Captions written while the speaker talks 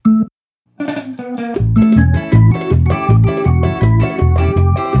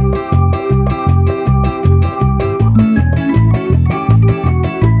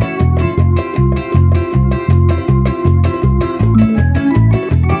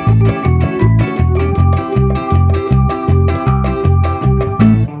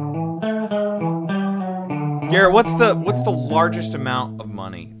Garrett, what's the largest amount of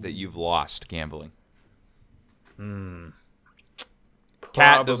money that you've lost gambling?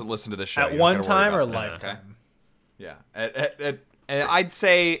 Kat doesn't listen to the show. At one time or lifetime? Okay. Yeah. I'd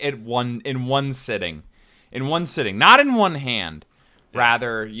say in one sitting. In one sitting. Not in one hand.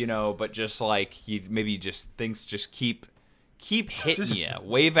 Rather, but just like maybe just things just keep hitting you.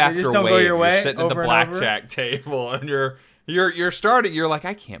 Wave after just don't wave. go your way You're sitting at the over and blackjack table and you're starting. You're like,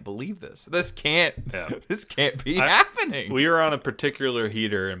 I can't believe this. This can't be happening. We were on a particular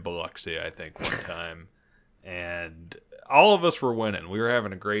heater in Biloxi, I think, one time, and all of us were winning. We were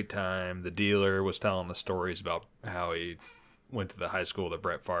having a great time. The dealer was telling us stories about how he went to the high school that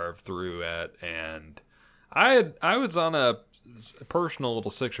Brett Favre threw at, and I was on a personal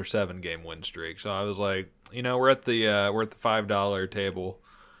little 6 or 7 game win streak. So I was like, we're at the $5 table.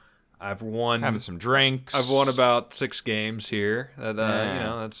 I've won having some drinks. I've won about 6 games here.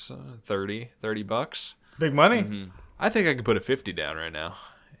 That's $30 bucks. It's big money. Mm-hmm. I think I could put a 50 down right now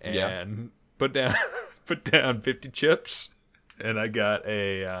and put down 50 chips, and I got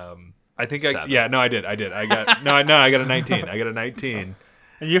a I did. I got I got a 19. I got a 19.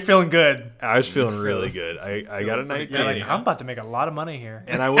 And you're feeling good. I was feeling really good. I got a 19. You're like, I'm about to make a lot of money here.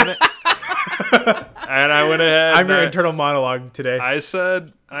 And I went ahead. I'm your internal monologue today. I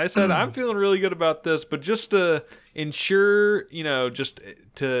said I'm feeling really good about this, but just to ensure, just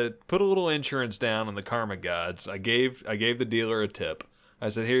to put a little insurance down on the karma gods, I gave the dealer a tip. I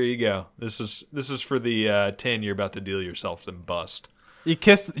said, "Here you go. This is for the 10 you're about to deal yourself and bust." Did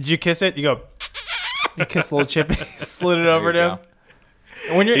you kiss it? You go. You kiss the little chip, slid it over to him.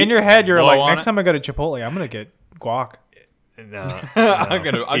 And when you're in your head, you're like, next time I go to Chipotle, I'm gonna get guac. No, I'm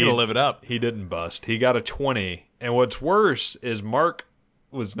gonna live it up. He didn't bust. He got a 20. And what's worse is Mark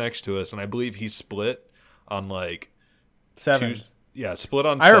was next to us, and I believe he split on like sevens. Split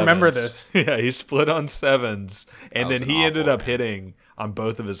on sevens. I remember this. Yeah, he split on sevens, and then he ended up hitting on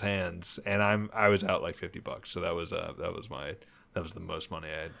both of his hands, and I was out like $50. So that was the most money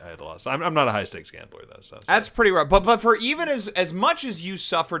I had lost. I'm not a high stakes gambler though. So that's pretty rough. But for even as much as you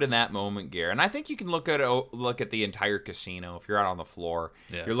suffered in that moment, Gare, and I think you can look at the entire casino if you're out on the floor.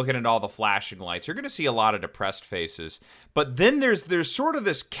 Yeah. You're looking at all the flashing lights. You're going to see a lot of depressed faces. But then there's sort of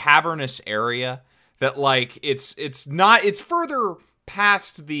this cavernous area that like it's further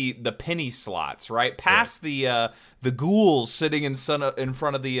past the penny slots, right? Past the ghouls sitting in front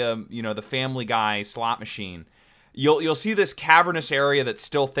of the the Family Guy slot machine. You'll see this cavernous area that's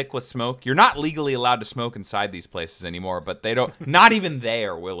still thick with smoke. You're not legally allowed to smoke inside these places anymore, but they don't. Not even they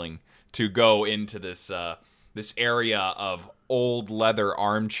are willing to go into this area of old leather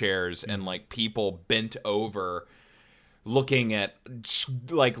armchairs and like people bent over, looking at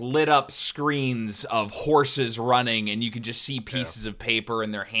like lit up screens of horses running, and you can just see pieces of paper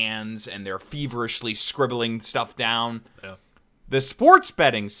in their hands, and they're feverishly scribbling stuff down. Yeah. The sports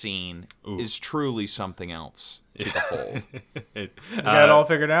betting scene is truly something else to behold. You got it all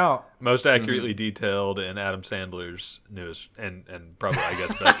figured out. Most accurately detailed in Adam Sandler's newest and probably, I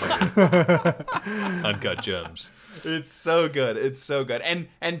guess, best friend, Uncut Gems. It's so good. It's so good.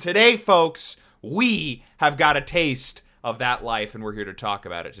 And today, folks, we have got a taste of that life, and we're here to talk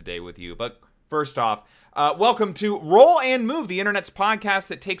about it today with you. But first off, welcome to Roll and Move, the internet's podcast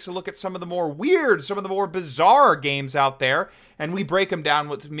that takes a look at some of the more weird, some of the more bizarre games out there, and we break them down.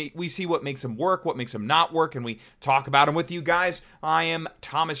 We see what makes them work, what makes them not work, and we talk about them with you guys. I am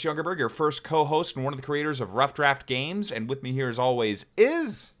Thomas Youngerberg, your first co-host and one of the creators of Rough Draft Games, and with me here, as always,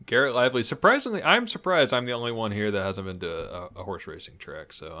 is Garrett Lively. Surprisingly, I'm surprised I'm the only one here that hasn't been to a horse racing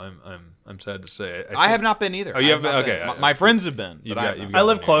track. So I'm sad to say I have not been either. Oh, you have been? Okay, my friends have been. I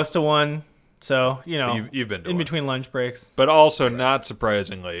live close to one. So, you've been to in one. Between lunch breaks. But also, not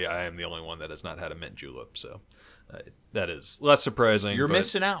surprislitely, I am the only one that has not had a mint julep. So that is less surprising. You're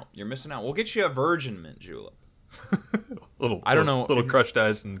missing out. We'll get you a virgin mint julep. I don't know. Little crushed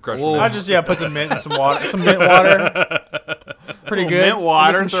ice and crushed mint. I'll just put some mint and some water. Some mint water. Pretty good. Mint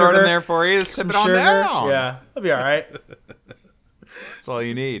water and throw it in there for you. Sip it on down. Yeah, that'll be all right. That's all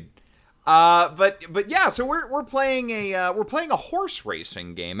you need. But yeah, so we're playing a horse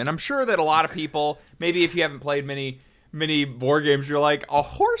racing game, and I'm sure that a lot of people, maybe if you haven't played many board games, you're like, a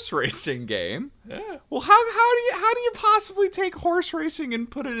horse racing game? Yeah. Well, how do you possibly take horse racing and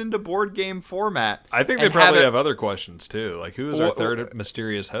put it into board game format? I think they probably have other questions too. Like, who is our third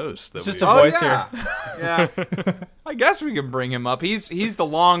mysterious host? It's just a voice here. Yeah. I guess we can bring him up. He's the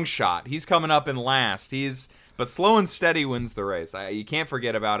long shot. He's coming up in last. But slow and steady wins the race. You can't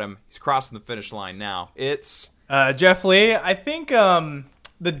forget about him. He's crossing the finish line now. It's Jeff Lee. I think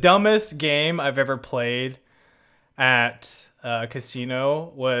the dumbest game I've ever played at a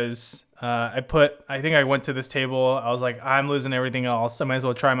casino was I think I went to this table. I was like, I'm losing everything else. I might as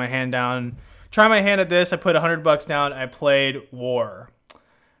well try my hand at this. I put $100 down. I played War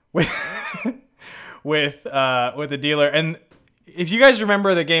with the dealer. And if you guys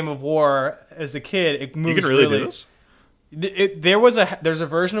remember the game of War as a kid, it moves. You can really do this? There's a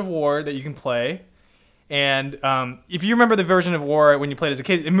version of War that you can play. And if you remember the version of War when you played as a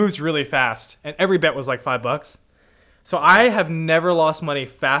kid, it moves really fast. And every bet was like $5. So I have never lost money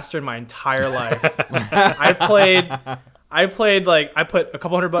faster in my entire life. I put a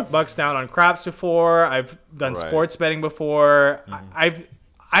couple $100 down on craps before. I've done sports betting before.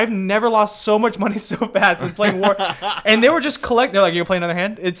 I've never lost so much money so fast in playing War. And they were just collecting. They're like, you play another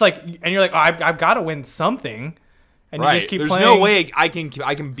hand? It's like, and you're like, oh, I've got to win something. And you just keep playing. There's no way I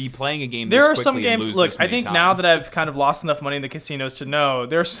can be playing a game this quickly. There are some games. Look, I think now that I've kind of lost enough money in the casinos to know,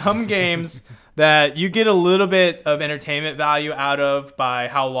 there are some games that you get a little bit of entertainment value out of by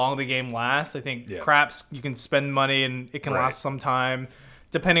how long the game lasts. I think craps, you can spend money and it can last some time.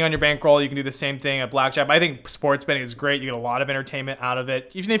 Depending on your bankroll, you can do the same thing at blackjack. But I think sports betting is great. You get a lot of entertainment out of it.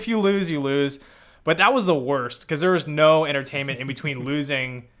 Even if you lose, you lose. But that was the worst because there was no entertainment in between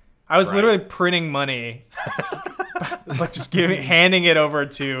losing. I was literally printing money, like just handing it over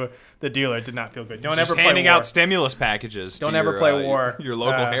to the dealer. It did not feel good. Don't ever play handing War. out stimulus packages. Don't ever play War. Your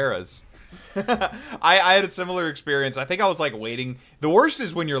local Harrah's. I had a similar experience. I think I was like waiting. The worst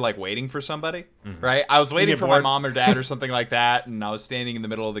is when you're like waiting for somebody, right? I was waiting for my mom or dad or something like that, and I was standing in the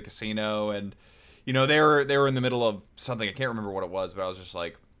middle of the casino, and they were in the middle of something. I can't remember what it was, but I was just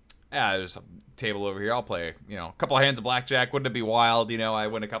like, yeah, there's a table over here. I'll play, a couple of hands of blackjack. Wouldn't it be wild? I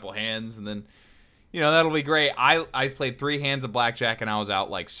win a couple of hands, and then, that'll be great. I played 3 hands of blackjack, and I was out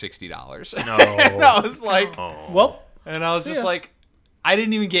like $60. No. And I was like, well, and I was just like, I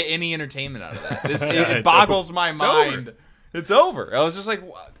didn't even get any entertainment out of that. It boggles my mind. It's over. I was just like,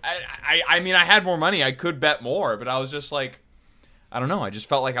 I mean, I had more money. I could bet more, but I was just like, I don't know. I just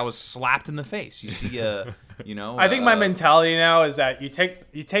felt like I was slapped in the face. You see, I think my mentality now is that you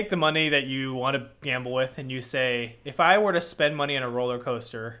take the money that you want to gamble with, and you say, if I were to spend money on a roller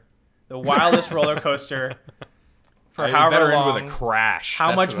coaster, the wildest roller coaster, for however long, end with a crash.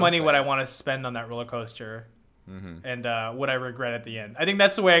 How much money would I want to spend on that roller coaster? And would I regret at the end? I think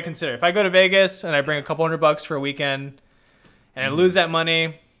that's the way I consider it. If I go to Vegas and I bring a couple $100 for a weekend and I lose that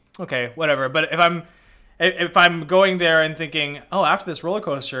money, okay, whatever. But if I'm going there and thinking, oh, after this roller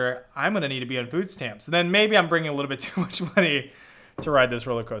coaster, I'm going to need to be on food stamps, then maybe I'm bringing a little bit too much money to ride this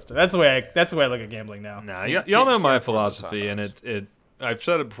roller coaster. That's the way I look at gambling now. Nah, y'all know my philosophy, and I've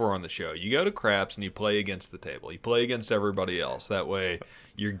said it before on the show. You go to craps and you play against the table. You play against everybody else. That way,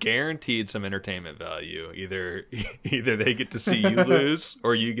 you're guaranteed some entertainment value. Either they get to see you lose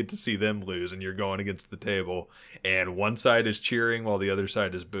or you get to see them lose, and you're going against the table. And one side is cheering while the other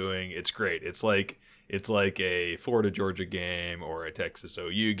side is booing. It's great. It's like a Florida Georgia game or a Texas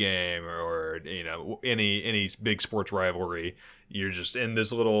OU game or any big sports rivalry. You're just in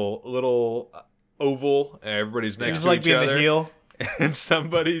this little oval. Everybody's next to each other. The heel. And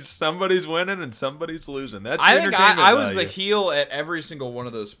somebody's winning and somebody's losing. That's I think I was the heel at every single one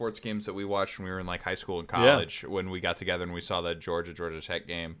of those sports games that we watched when we were in like high school and college. When we got together and we saw that Georgia Tech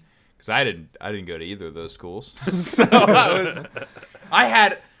game, because I didn't go to either of those schools, so I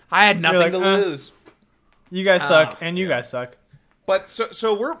had nothing to lose. You guys suck, and you guys suck. But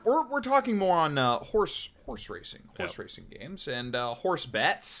so we're talking more on horse racing games and horse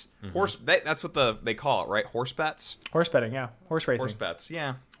bets. That's what they call it, right? Horse bets. Horse betting, yeah. Horse racing. Horse bets,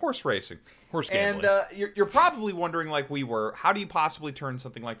 yeah. Horse racing. Horse gambling. And you're probably wondering, like we were, how do you possibly turn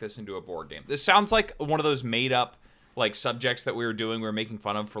something like this into a board game? This sounds like one of those made up like subjects that we were making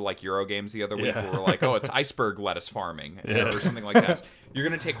fun of for like Euro games the other week. Where we're like, oh, it's iceberg lettuce farming or something like that. You're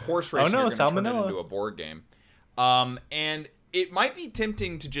gonna take horse racing. You're gonna turn it into a board game. And it might be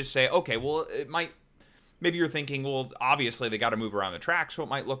tempting to just say, okay, well, maybe you're thinking, well, obviously they got to move around the track, so it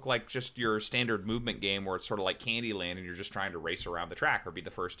might look like just your standard movement game where it's sort of like Candyland and you're just trying to race around the track or be the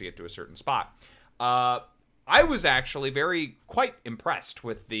first to get to a certain spot. I was actually quite impressed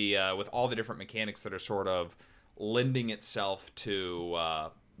with with all the different mechanics that are sort of lending itself to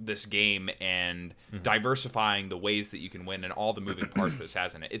this game and diversifying the ways that you can win and all the moving parts this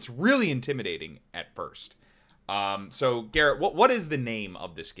has in it. It's really intimidating at first. So Garrett, what is the name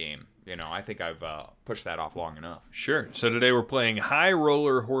of this game? I think I've pushed that off long enough. Sure. So today we're playing High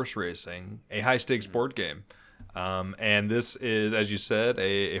Roller Horse Racing, a high-stakes board game. And this is, as you said,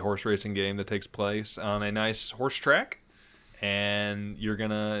 a horse racing game that takes place on a nice horse track. And you're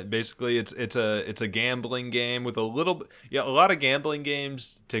gonna basically it's a gambling game with a lot of gambling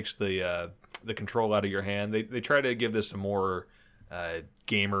games takes the control out of your hand. They try to give this a more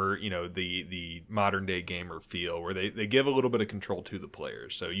gamer, the modern day gamer feel, where they give a little bit of control to the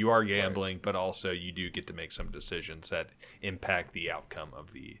players. So you are gambling, but also you do get to make some decisions that impact the outcome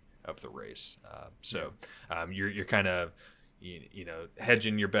of the race. You're kind of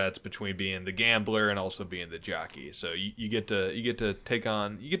hedging your bets between being the gambler and also being the jockey. So you get to take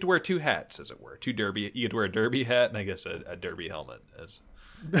on, you get to wear two hats, as it were, you get to wear a derby hat and I guess a derby helmet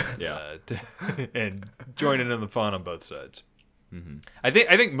and join in the fun on both sides. Mm-hmm. I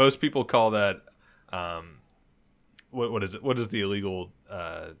think most people call that what is it? What is the illegal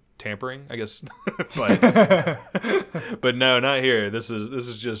tampering? I guess, but no, not here. This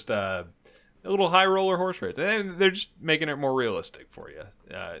is just a little high roller horse race. They're just making it more realistic for you.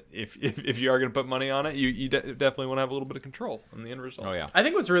 If you are going to put money on it, you definitely want to have a little bit of control in the end result. Oh yeah. I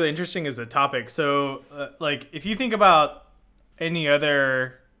think what's really interesting is the topic. So like if you think about any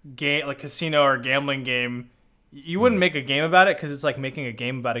other game, like casino or gambling game, you wouldn't make a game about it because it's like making a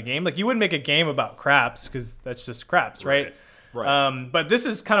game about a game. Like you wouldn't make a game about craps because that's just craps, right? Right. But this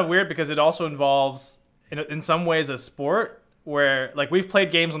is kind of weird because it also involves, in some ways, a sport where, like, we've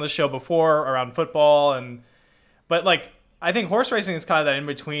played games on this show before around football, but like I think horse racing is kind of that in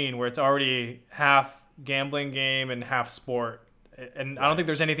between where it's already half gambling game and half sport. And I don't think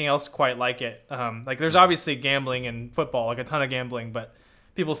there's anything else quite like it. Like there's obviously gambling in football, like a ton of gambling, but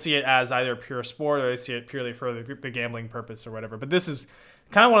people see it as either pure sport or they see it purely for the gambling purpose or whatever. But this is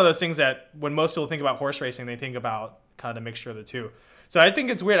kind of one of those things that when most people think about horse racing, they think about kind of the mixture of the two. So I think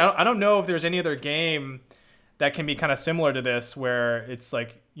it's weird. I don't know if there's any other game that can be kind of similar to this where it's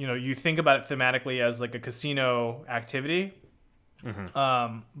like, you think about it thematically as like a casino activity.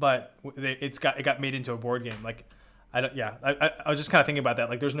 Mm-hmm. But it got made into a board game. Like, I was just kind of thinking about that.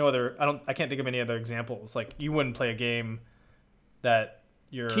 Like there's no other, I can't think of any other examples. Like you wouldn't play a game that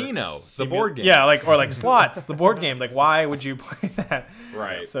Keno, the board game. Yeah, or like slots, the board game. Like, why would you play that?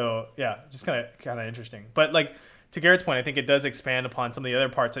 Right. So yeah, just kind of interesting. But like to Garrett's point, I think it does expand upon some of the other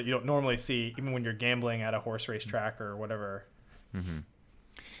parts that you don't normally see, even when you're gambling at a horse race track or whatever. Mm-hmm.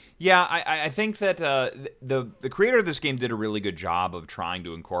 Yeah, I think that the creator of this game did a really good job of trying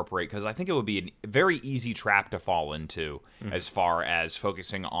to incorporate, because I think it would be a very easy trap to fall into as far as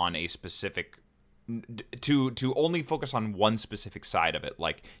focusing on a specific. To only focus on one specific side of it,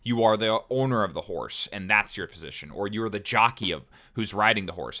 like you are the owner of the horse and that's your position, or you're the jockey of who's riding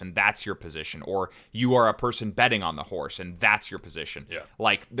the horse and that's your position, or you are a person betting on the horse and that's your position. Yeah.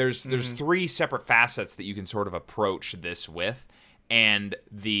 Like there's three separate facets that you can sort of approach this with, and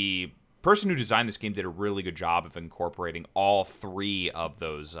the person who designed this game did a really good job of incorporating all three of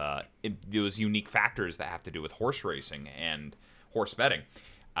those unique factors that have to do with horse racing and horse betting.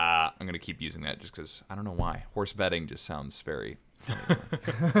 I'm going to keep using that just because I don't know why. Horse betting just sounds very funny.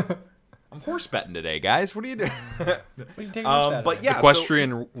 I'm horse betting today, guys. What are you doing? But yeah,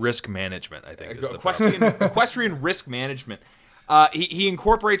 equestrian risk management, I think. Equestrian risk management. He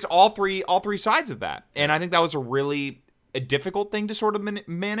incorporates all three sides of that, and I think that was a difficult thing to sort of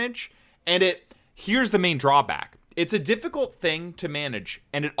manage. And here's the main drawback. It's a difficult thing to manage,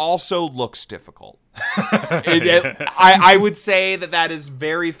 and it also looks difficult. I would say that is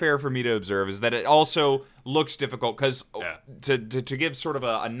very fair for me to observe, is that it also looks difficult, because to give sort of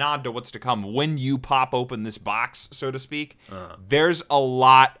a nod to what's to come, when you pop open this box, so to speak, there's a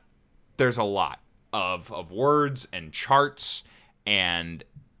lot of words and charts and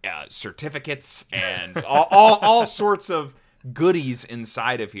certificates and all sorts of goodies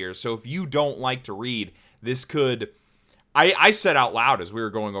inside of here. So if you don't like to read, this could... I said out loud as we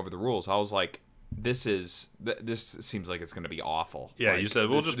were going over the rules, I was like, this seems like it's going to be awful. Yeah, like, you said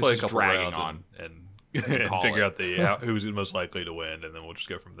we'll just play a couple rounds and figure out who's most likely to win, and then we'll just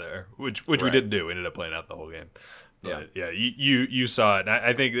go from there. Which we didn't do. We ended up playing out the whole game. But you saw it. And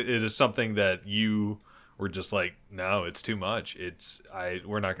I think it is something that you were just like, no, it's too much.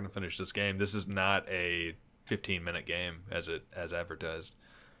 We're not going to finish this game. This is not a 15-minute game as advertised.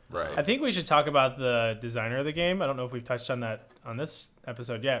 Right. I think we should talk about the designer of the game. I don't know if we've touched on that on this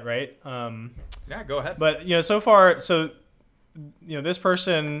episode yet, right? Yeah, go ahead. But so far, this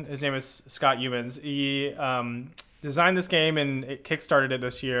person, his name is Scott Humans. He designed this game and it kickstarted it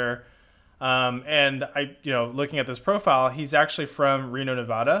this year. And looking at this profile, he's actually from Reno,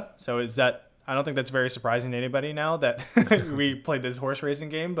 Nevada. So I don't think that's very surprising to anybody now that we played this horse racing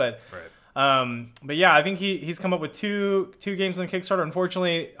game, but. Right. But yeah, I think he's come up with two games on Kickstarter.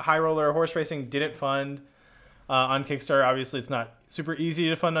 Unfortunately, High Roller Horse Racing didn't fund on Kickstarter. Obviously, it's not super easy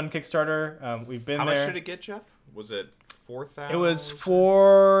to fund on Kickstarter. We've been there. How much did it get, Jeff? Was it 4,000? It was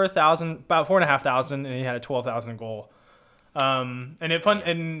 4,000, about 4,500, and he had a 12,000 goal.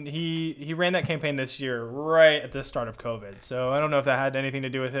 And he ran that campaign this year right at the start of COVID. So I don't know if that had anything to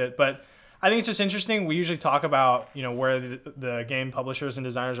do with it, but I think it's just interesting. We usually talk about, where the game publishers and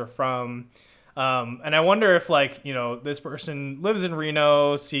designers are from. And I wonder if this person lives in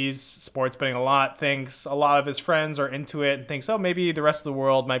Reno, sees sports betting a lot, thinks a lot of his friends are into it, and thinks, oh, maybe the rest of the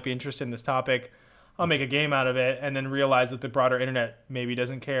world might be interested in this topic. I'll make a game out of it, and then realize that the broader internet maybe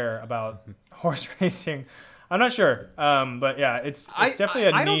doesn't care about horse racing. I'm not sure, but yeah, it's definitely a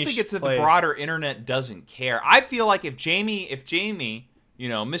niche. I don't think it's that the broader internet doesn't care. I feel like if Jamie,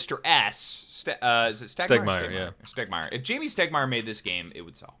 Mr. S, is it Stegmaier? Yeah, Stegmaier. If Jamie Stegmaier made this game, it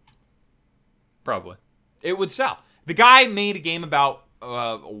would sell. Probably, it would sell. The guy made a game about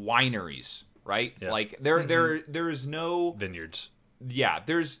wineries, right? Yeah. Like there is no vineyards. Yeah,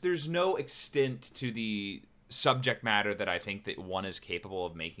 there's no extent to the subject matter that I think that one is capable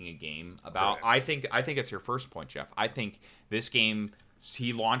of making a game about. Right. I think it's your first point, Jeff. I think this game,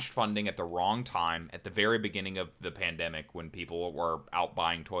 he launched funding at the wrong time, at the very beginning of the pandemic, when people were out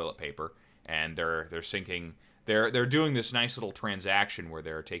buying toilet paper, and they're doing this nice little transaction where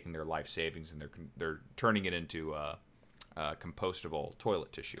they're taking their life savings and they're turning it into compostable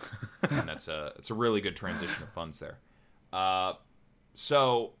toilet tissue, and it's a really good transition of funds there.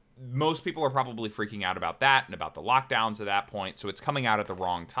 So most people are probably freaking out about that and about the lockdowns at that point. So it's coming out at the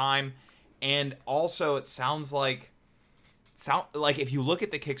wrong time. And also it sounds like if you look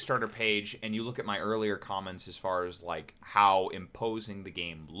at the Kickstarter page and you look at my earlier comments as far as like how imposing the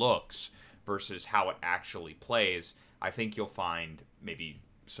game looks versus how it actually plays, I think you'll find maybe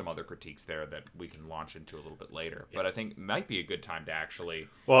some other critiques there that we can launch into a little bit later. But I think it might be a good time to actually...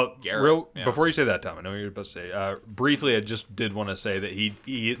 Well, before you say that, Tom, I know what you're about to say. Briefly, I just did want to say that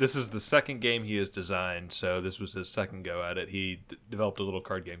he this is the second game he has designed, so this was his second go at it. He developed a little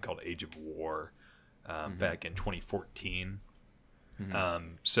card game called Age of War back in 2014.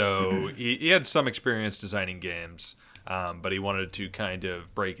 So he had some experience designing games, but he wanted to kind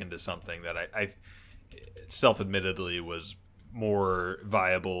of break into something that I self-admittedly was more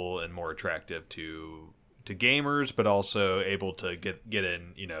viable and more attractive to gamers, but also able to get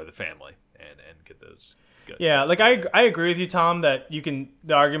in the family and get those Yeah, like I agree with you, Tom, that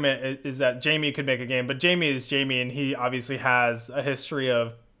the argument is that Jamie could make a game, but Jamie is Jamie, and he obviously has a history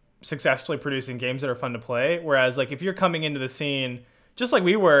of successfully producing games that are fun to play. Whereas, like, if you're coming into the scene, just like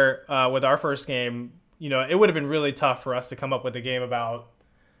we were with our first game, you know, it would have been really tough for us to come up with a game about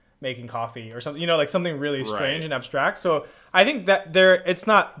making coffee or something, you know, like something really strange and abstract. So I think that it's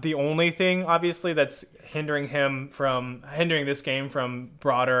not the only thing, obviously, that's hindering this game from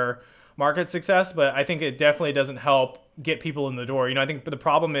broader market success, but I think it definitely doesn't help get people in the door. You know, I think the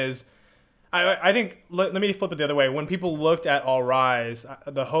problem is, I think, let me flip it the other way. When people looked at All Rise,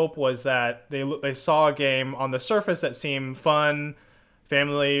 the hope was that they saw a game on the surface that seemed fun,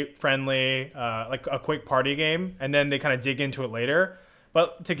 family friendly, like a quick party game, and then they kind of dig into it later.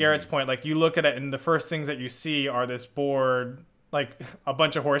 But to Garrett's point, like, you look at it and the first things that you see are this board, like a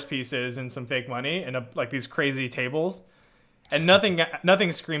bunch of horse pieces and some fake money and like these crazy tables, and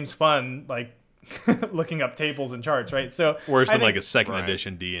nothing screams fun like looking up tables and charts, right? So worse than like a second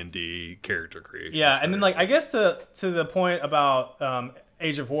edition D&D character creation. Yeah, and then like I guess to the point about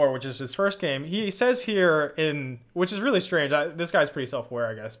Age of War, which is his first game, he says here which is really strange. This guy's pretty self-aware,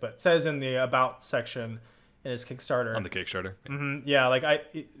 I guess, but says in the about section in his Kickstarter. On the Kickstarter. Yeah, like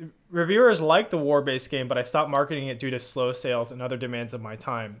reviewers like the war-based game, but I stopped marketing it due to slow sales and other demands of my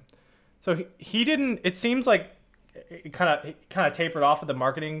time. So he didn't. It seems like it kind of tapered off of the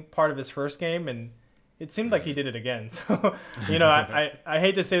marketing part of his first game, and it seemed like he did it again. So, you know, I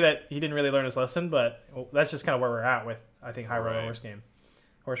hate to say that he didn't really learn his lesson, but that's just kind of where we're at with, I think, High Roller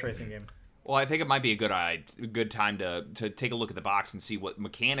horse racing game. Well, I think it might be a good time to take a look at the box and see what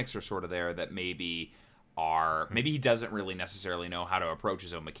mechanics are sort of there that maybe he doesn't really necessarily know how to approach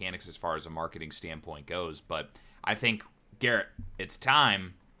his own mechanics as far as a marketing standpoint goes. But I think, Garrett, it's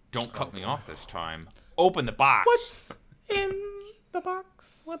time. Don't cut me off this time. Open the box. What's in the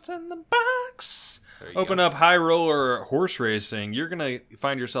box? What's in the box? Open up High Roller Horse Racing. You're going to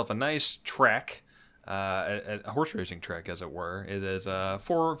find yourself a nice track, a horse racing track, as it were. It is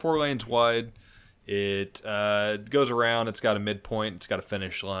four lanes wide. It goes around. It's got a midpoint. It's got a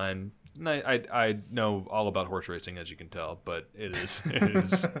finish line. I know all about horse racing, as you can tell, but it is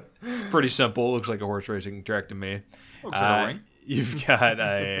pretty simple. Looks like a horse racing track to me. You've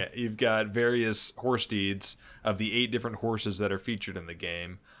got various horse deeds of the 8 different horses that are featured in the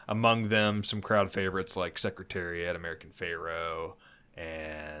game. Among them, some crowd favorites like Secretariat, American Pharaoh,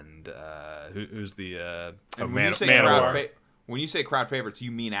 and who's the Man of War. When you say crowd favorites,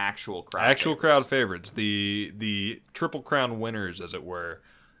 you mean actual crowd crowd favorites, the Triple Crown winners, as it were,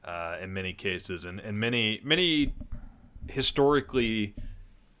 in many cases, and many historically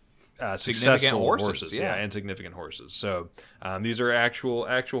successful horses, and significant horses. So these are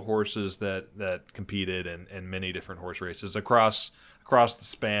actual horses that competed in many different horse races across the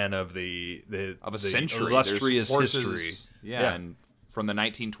span of the century, illustrious history. And from the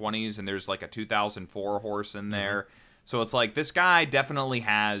 1920s, and there's like a 2004 horse in there. So it's like this guy definitely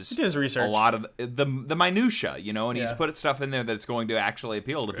has his research. A lot of the minutia, and he's put stuff in there that's going to actually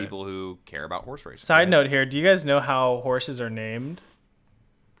appeal to people who care about horse racing. Side note here: do you guys know how horses are named?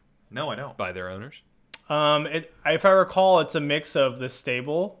 No, I don't. By their owners. If I recall, it's a mix of the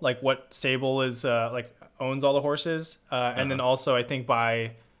stable, like what stable is owns all the horses, and then also I think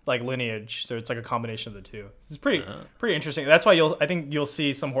by like lineage. So it's like a combination of the two. It's pretty interesting. That's why I think you'll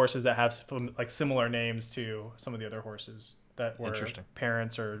see some horses that have like similar names to some of the other horses that were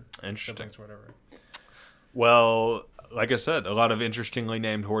parents or siblings or whatever. Well, like I said, a lot of interestingly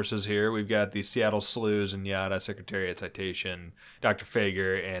named horses here. We've got the Seattle Slews and Yada, Secretariat Citation, Dr.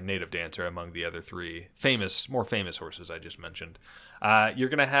 Fager, and Native Dancer among the other three more famous horses I just mentioned. You're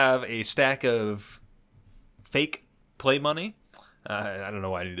going to have a stack of fake play money. I don't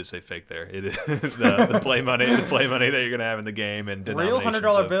know why I need to say fake there. It is the play money that you're going to have in the game, and real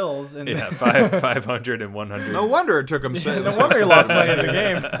 $100 bills. And 500 and 100. No wonder it took him. No wonder he lost money in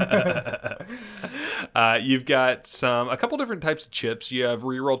the game. You've got a couple different types of chips. You have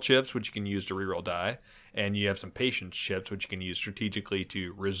reroll chips, which you can use to reroll die, and you have some patience chips, which you can use strategically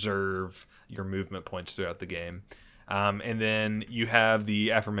to reserve your movement points throughout the game. And then you have the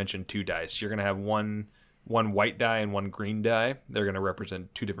aforementioned 2 dice. You're going to have one white die and one green die. They're going to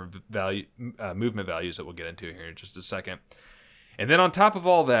represent 2 different movement values that we'll get into here in just a second. And then on top of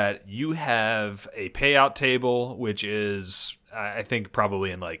all that, you have a payout table, which is, I think,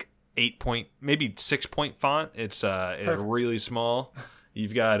 probably in like 8-point, maybe 6-point font. It's really small.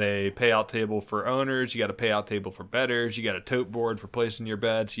 You've got a payout table for owners. You got a payout table for bettors. You got a tote board for placing your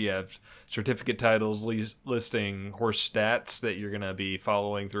bets. You have certificate titles listing horse stats that you're going to be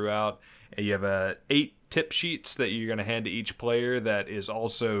following throughout. And you have 8 tip sheets that you're going to hand to each player that is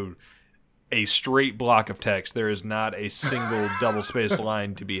also a straight block of text. There is not a single double-spaced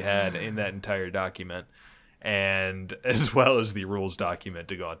line to be had in that entire document, and as well as the rules document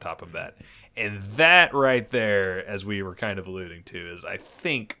to go on top of that. And that right there, as we were kind of alluding to, is I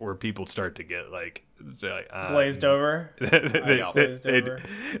think where people start to get glazed over. Glazed over.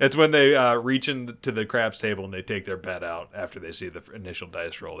 It's when they reach into the craps table and they take their bet out after they see the initial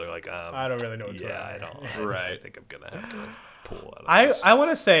dice roll. They're like, I don't really know what's going on. I don't. Right. I think I'm gonna have to pull out of this. I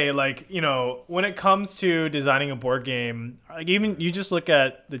want to say, when it comes to designing a board game, even you just look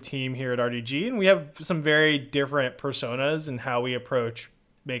at the team here at RDG, and we have some very different personas in how we approach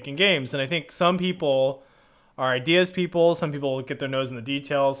making games. And I think some people are ideas people, some people get their nose in the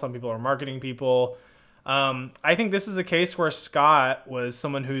details, some people are marketing people. I think this is a case where Scott was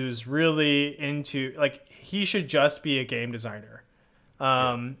someone who's really into, he should just be a game designer.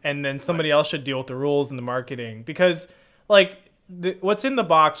 And then somebody else should deal with the rules and the marketing, because what's in the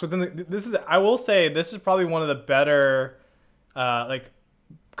box I will say this is probably one of the better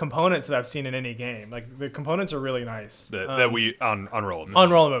components that I've seen in any game. The components are really nice. That we on Roll and Move.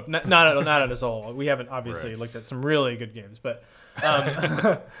 On Roll and Move, not as a whole. We haven't obviously looked at some really good games, but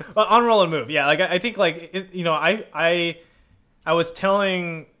on Roll and Move, yeah. I think I was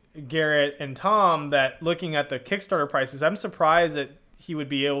telling Garrett and Tom that looking at the Kickstarter prices, I'm surprised that he would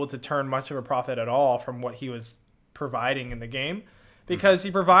be able to turn much of a profit at all from what he was providing in the game, because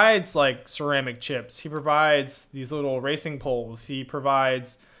he provides ceramic chips, he provides these little racing poles, he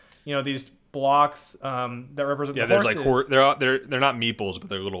provides these blocks that represent the horses. They're not meeples, but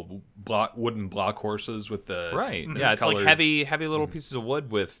they're little wooden block horses with the Yeah, it's colored. heavy little pieces of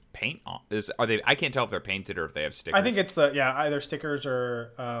wood with paint on. Are they? I can't tell if they're painted or if they have stickers. I think it's either stickers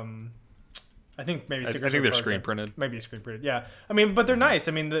or I think maybe stickers. I think they're screen printed. Maybe screen printed. Yeah, but they're nice.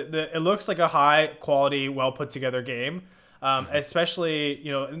 It looks like a high quality, well put together game. Especially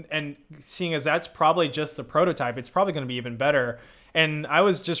and seeing as that's probably just the prototype, it's probably going to be even better. And I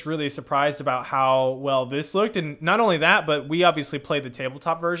was just really surprised about how well this looked. And not only that, but we obviously played the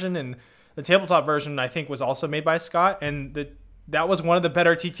tabletop version, and the tabletop version I think was also made by Scott, and that was one of the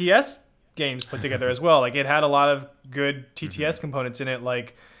better TTS games put together as well. It had a lot of good TTS components in it.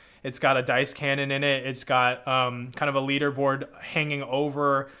 It's got a dice cannon in it. It's got kind of a leaderboard hanging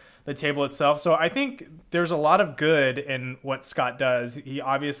over the table itself. So I think there's a lot of good in what Scott does. He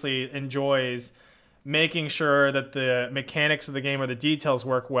obviously enjoys making sure that the mechanics of the game or the details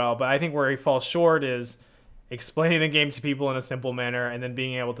work well, but I think where he falls short is explaining the game to people in a simple manner, and then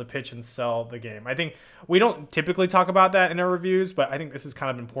being able to pitch and sell the game. I think we don't typically talk about that in our reviews, but I think this is kind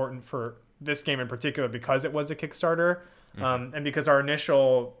of important for this game in particular because it was a Kickstarter, and because our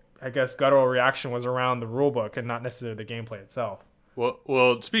initial, I guess, guttural reaction was around the rulebook and not necessarily the gameplay itself.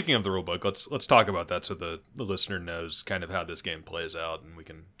 Well, speaking of the rulebook, let's talk about that so the listener knows kind of how this game plays out, and we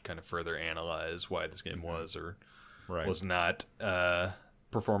can kind of further analyze why this game was or was not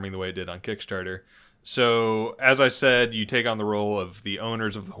performing the way it did on Kickstarter. So, as I said, you take on the role of the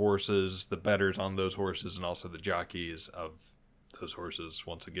owners of the horses, the bettors on those horses, and also the jockeys of those horses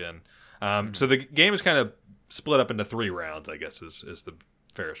once again. So the game is kind of split up into 3 rounds, I guess is the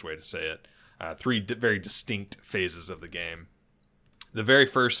fairest way to say it. 3 very distinct phases of the game. The very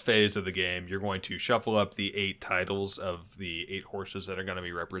first phase of the game, you're going to shuffle up the 8 titles of the 8 horses that are going to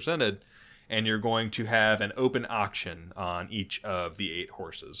be represented, and you're going to have an open auction on each of the 8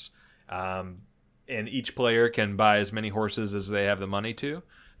 horses. And each player can buy as many horses as they have the money to.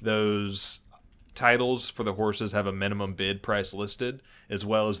 Those titles for the horses have a minimum bid price listed, as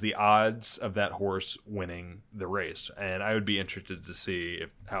well as the odds of that horse winning the race. And I would be interested to see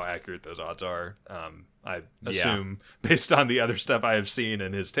how accurate those odds are. I assume, based on the other stuff I have seen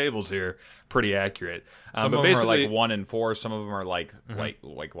in his tables here, pretty accurate. Some of them are like 1 in 4. Some of them are like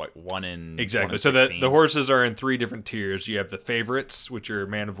 1 in exactly. 1 in so 16. the horses are in 3 different tiers. You have the favorites, which are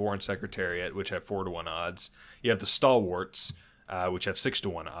Man of War and Secretariat, which have 4-1 odds. You have the stalwarts, which have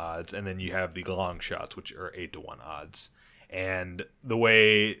 6-1 odds, and then you have the long shots, which are 8-1 odds. And the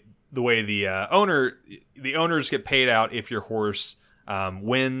way the owners get paid out if your horse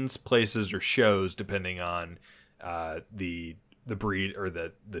wins, places, or shows, depending on the breed or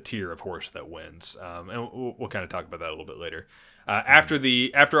the tier of horse that wins. And we'll kind of talk about that a little bit later.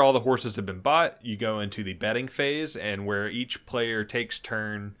 After all the horses have been bought, you go into the betting phase, and where each player takes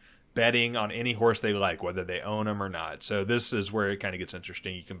turn betting on any horse they like, whether they own them or not. So this is where it kind of gets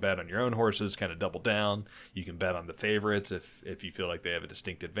interesting. You can bet on your own horses, kind of double down. You can bet on the favorites if you feel like they have a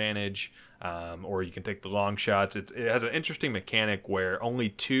distinct advantage, or you can take the long shots. It has an interesting mechanic where only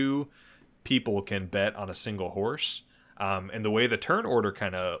 2 people can bet on a single horse. And the way the turn order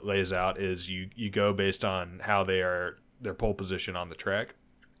kind of lays out is you go based on how their pole position on the track.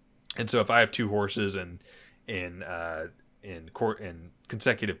 And so if I have 2 horses in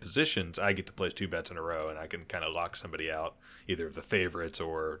consecutive positions, I get to place 2 bets in a row, and I can kind of lock somebody out, either of the favorites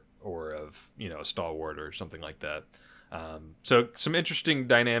or of a stalwart or something like that. So some interesting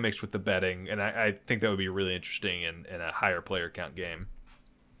dynamics with the betting, and I think that would be really interesting in a higher player count game.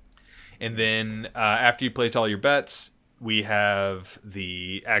 And then after you place all your bets, we have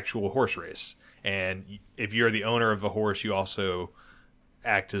the actual horse race. And if you're the owner of the horse, you also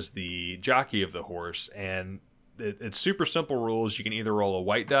act as the jockey of the horse, and it's super simple rules. You can either roll a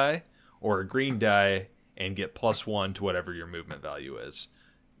white die or a green die and get +1 to whatever your movement value is.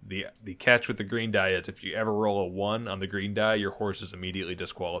 The catch with the green die is if you ever roll a 1 on the green die, your horse is immediately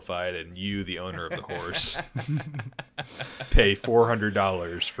disqualified, and you, the owner of the horse, pay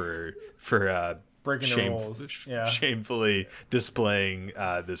 $400 for breaking the rules. Yeah. Shamefully displaying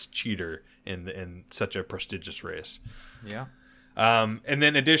this cheater in such a prestigious race. Yeah. And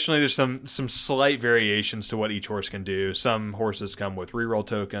then additionally, there's some slight variations to what each horse can do. Some horses come with reroll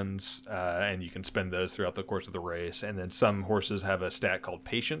tokens, and you can spend those throughout the course of the race. And then some horses have a stat called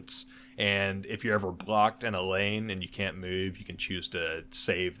patience. And if you're ever blocked in a lane and you can't move, you can choose to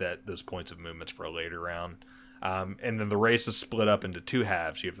save those points of movements for a later round. And then the race is split up into 2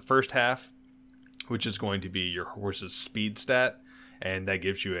 halves. You have the first half, which is going to be your horse's speed stat. And that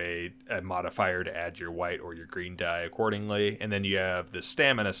gives you a modifier to add your white or your green die accordingly. And then you have the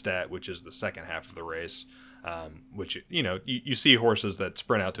stamina stat, which is the second half of the race, which, you see horses that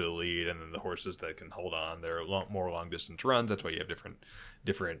sprint out to the lead, and then the horses that can hold on. They're more long-distance runs. That's why you have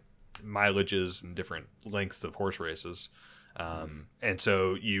different mileages and different lengths of horse races. And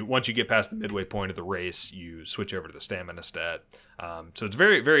so once you get past the midway point of the race, you switch over to the stamina stat. So it's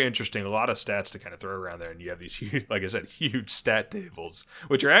very, very interesting. A lot of stats to kind of throw around there. And you have these huge, like I said, huge stat tables,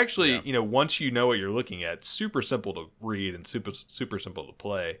 which are actually, once you know what you're looking at, super simple to read and super, super simple to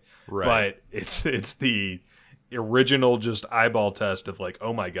play. Right. But it's the original just eyeball test of like,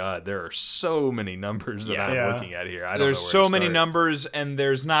 oh my God, there are so many numbers that I'm looking at here. There's so many numbers, and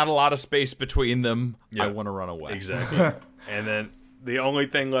there's not a lot of space between them. Yep. I want to run away. Exactly. And then the only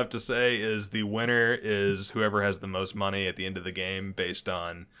thing left to say is the winner is whoever has the most money at the end of the game, based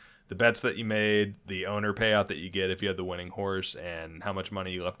on the bets that you made, the owner payout that you get if you had the winning horse, and how much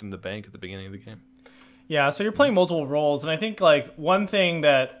money you left in the bank at the beginning of the game. Yeah, so you're playing multiple roles, and I think like one thing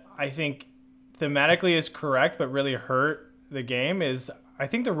that I think thematically is correct but really hurt the game is I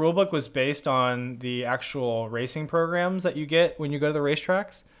think the rule book was based on the actual racing programs that you get when you go to the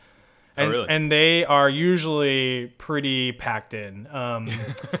racetracks. And, really? And they are usually pretty packed in.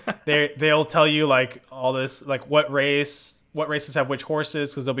 They'll tell you like all this, like what races have which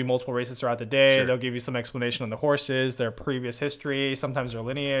horses, because there'll be multiple races throughout the day. Sure. They'll give you some explanation on the horses, their previous history, sometimes their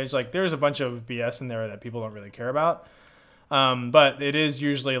lineage. Like there's a bunch of BS in there that people don't really care about. But it is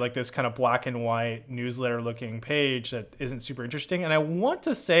usually like this kind of black and white newsletter looking page that isn't super interesting. And I want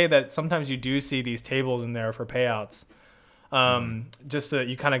to say that sometimes you do see these tables in there for payouts. Just so that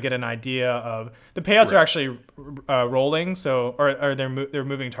you kind of get an idea of the payouts are actually rolling, so or they're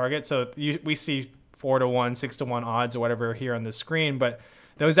moving targets. So we see 4-1, 6-1 odds or whatever here on the screen, but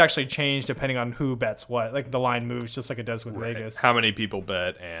those actually change depending on who bets what. Like the line moves just like it does with Vegas. How many people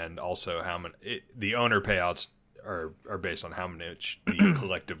bet, and also how many the owner payouts are based on how much the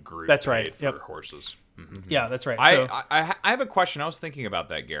collective group That's right. paid for horses. Mm-hmm. Yeah, that's right. I have a question. I was thinking about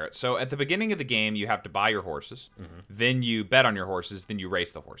that, Garrett. So at the beginning of the game, you have to buy your horses, then you bet on your horses, then you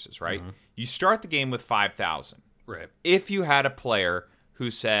race the horses, right? You start the game with 5,000. Right. If you had a player who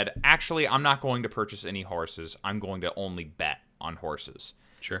said, actually, I'm not going to purchase any horses, I'm going to only bet on horses.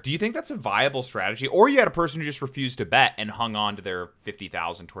 Sure. Do you think that's a viable strategy? Or you had a person who just refused to bet and hung on to their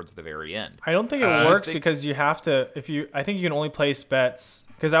 50,000 towards the very end? I don't think it works because you have to. I think you can only place bets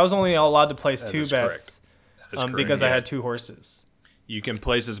because I was only allowed to place 2 bets because I had 2 horses. You can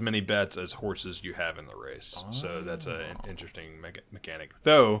place as many bets as horses you have in the race. So that's an interesting mechanic.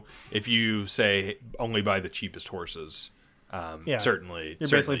 Though, if you say only buy the cheapest horses, certainly you're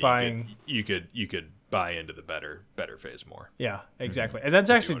basically buying. You could buy into the better phase more. Yeah, exactly. And that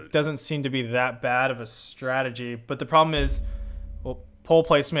actually doesn't seem to be that bad of a strategy. But the problem is, pole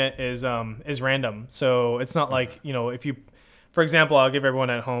placement is random. So it's not like, if you, for example, I'll give everyone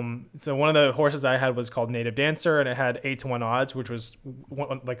at home. So one of the horses I had was called Native Dancer, and it had 8-1 odds, which was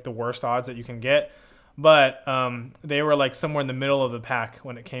like the worst odds that you can get. But they were like somewhere in the middle of the pack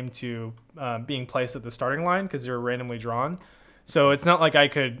when it came to being placed at the starting line because they were randomly drawn. So it's not like I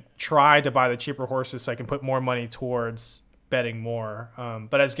could try to buy the cheaper horses so I can put more money towards betting more.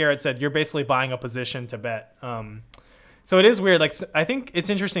 But as Garrett said, you're basically buying a position to bet. So it is weird. Like I think it's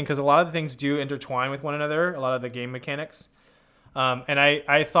interesting because a lot of the things do intertwine with one another, a lot of the game mechanics. And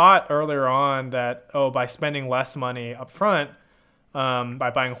I thought earlier on that, by spending less money up front,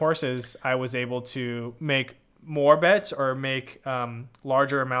 by buying horses, I was able to make more bets or make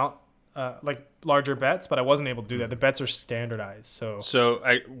larger bets, but I wasn't able to do that. The bets are standardized. So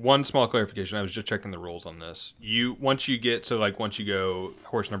one small clarification. I was just checking the rules on this. Once you go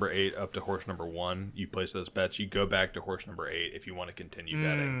horse number 8 up to horse number 1, you place those bets. You go back to horse number 8 if you want to continue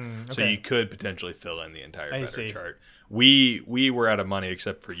betting. Okay. So you could potentially fill in the entire better chart. We were out of money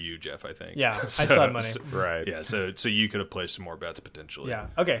except for you, Jeff, I think. Yeah, I still had money. Right. Yeah, so you could have placed some more bets potentially. Yeah.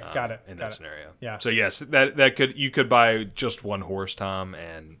 Okay, got it. In that scenario. Yeah. So yes, you could buy just one horse, Tom,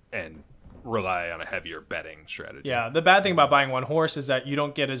 and rely on a heavier betting strategy. Yeah, the bad thing about buying one horse is that you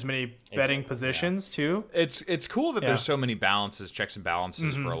don't get as many betting positions too. It's cool that there's so many checks and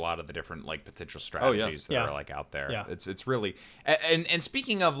balances for a lot of the different like potential strategies that are like out there. Yeah. It's really and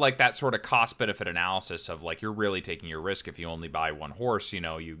speaking of like that sort of cost benefit analysis of like you're really taking your risk if you only buy one horse,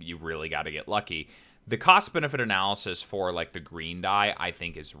 you really got to get lucky. The cost benefit analysis for like the green die, I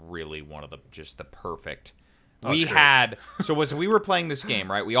think, is really one of the perfect. We were playing this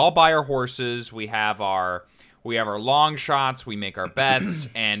game, right? We all buy our horses. We have our long shots. We make our bets,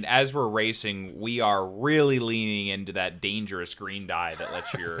 and as we're racing, we are really leaning into that dangerous green die that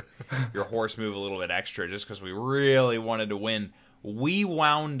lets your horse move a little bit extra, just because we really wanted to win. We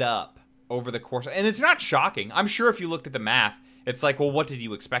wound up over the course, and it's not shocking. I'm sure if you looked at the math, it's like, well, what did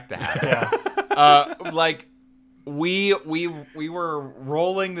you expect to happen? We were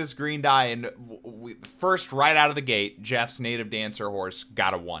rolling this green die, and first right out of the gate, Jeff's Native Dancer horse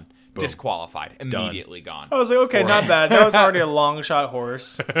got a 1. Boom. Disqualified. Immediately gone. I was like, okay, not bad. That was already a long shot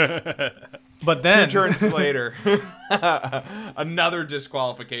horse. But then 2 turns later, another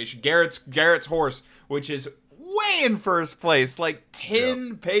disqualification. Garrett's horse, which is way in first place, like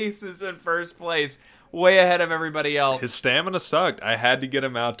 10 paces in first place. Way ahead of everybody else. His stamina sucked. I had to get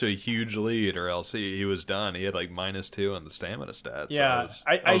him out to a huge lead, or else he was done. He had like -2 on the stamina stats. Yeah, so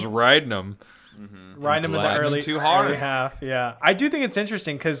I was riding him. Riding him in the early half. Yeah, I do think it's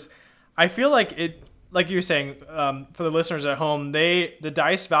interesting because I feel like it, like you were saying, for the listeners at home, the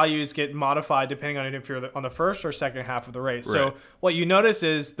dice values get modified depending on if you're on the first or second half of the race. Right. So what you notice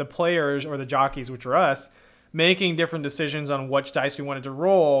is the players or the jockeys, which are us, making different decisions on which dice we wanted to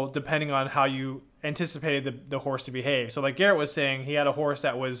roll depending on how you anticipated the horse to behave. So like Garrett was saying, he had a horse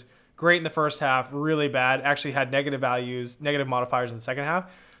that was great in the first half, really bad, actually had negative modifiers in the second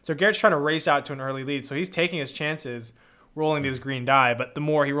half. So Garrett's trying to race out to an early lead. So he's taking his chances rolling these green die. But the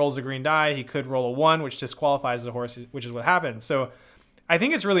more he rolls a green die, he could roll a 1, which disqualifies the horse, which is what happens. So I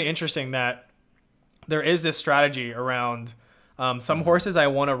think it's really interesting that there is this strategy around some horses I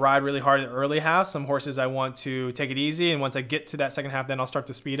want to ride really hard in the early half. Some horses I want to take it easy. And once I get to that second half, then I'll start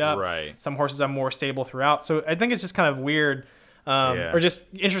to speed up. Right. Some horses I'm more stable throughout. So I think it's just kind of weird or just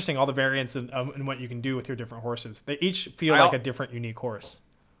interesting, all the variants in what you can do with your different horses. They each feel like a different, unique horse.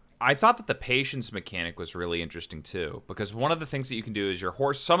 I thought that the patience mechanic was really interesting too, because one of the things that you can do is your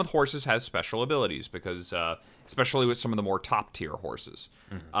horse. Some of the horses have special abilities, because especially with some of the more top tier horses,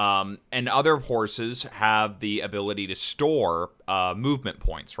 and other horses have the ability to store movement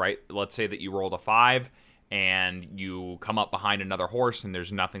points. Right? Let's say that you rolled a 5 and you come up behind another horse, and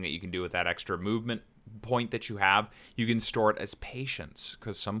there's nothing that you can do with that extra movement point that you have. You can store it as patience,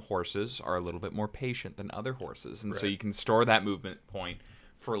 because some horses are a little bit more patient than other horses, and so you can store that movement point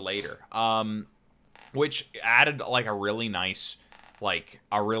for later, which added like a really nice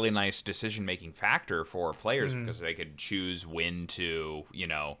decision-making factor for players, because they could choose when to,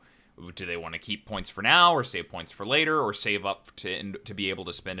 do they want to keep points for now or save points for later, or save up to be able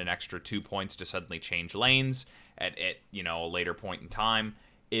to spend an extra 2 points to suddenly change lanes at a later point in time.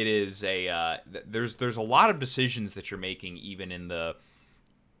 It is there's a lot of decisions that you're making, even in a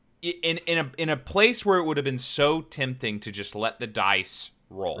place where it would have been so tempting to just let the dice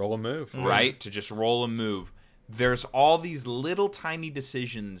roll a move, right? To just roll a move. There's all these little tiny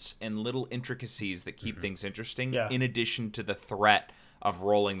decisions and little intricacies that keep things interesting, in addition to the threat of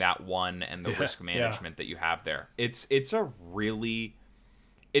rolling that 1 and the risk management that you have there. It's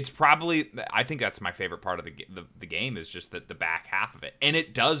probably, I think that's my favorite part of the game, is just the back half of it. And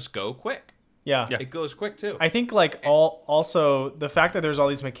it does go quick. Yeah. It goes quick too. I think also the fact that there's all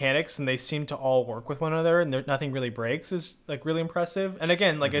these mechanics and they seem to all work with one another and nothing really breaks is like really impressive. And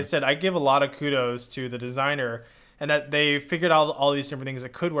again, like I said, I give a lot of kudos to the designer, and that they figured out all these different things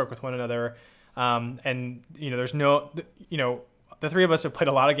that could work with one another. And there's the three of us have played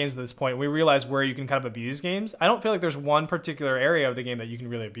a lot of games at this point. We realize where you can kind of abuse games. I don't feel like there's one particular area of the game that you can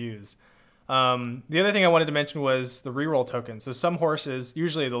really abuse. The other thing I wanted to mention was the reroll tokens. So some horses,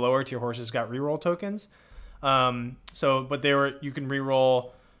 usually the lower tier horses, got reroll tokens. You can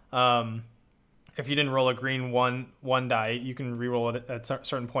reroll, if you didn't roll a green one die, you can reroll it at a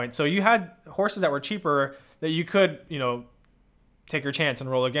certain point. So you had horses that were cheaper that you could, take your chance and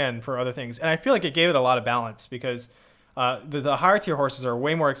roll again for other things. And I feel like it gave it a lot of balance, because the higher tier horses are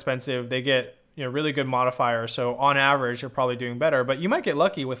way more expensive. They get really good modifiers, so on average you're probably doing better, but you might get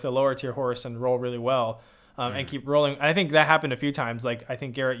lucky with the lower tier horse and roll really well, and keep rolling. I think that happened a few times. Like, I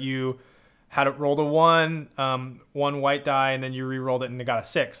think, Garrett, you had it rolled a 1 white die, and then you re-rolled it and it got a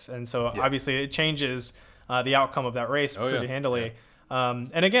 6, and so obviously it changes the outcome of that race pretty handily.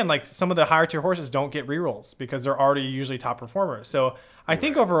 And again, like, some of the higher tier horses don't get re-rolls because they're already usually top performers. So I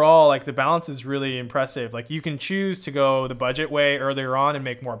think overall, like, the balance is really impressive. Like, you can choose to go the budget way earlier on and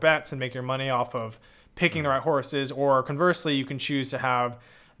make more bets and make your money off of picking the right horses, or conversely, you can choose to have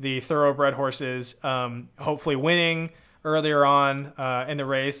the thoroughbred horses hopefully winning earlier on in the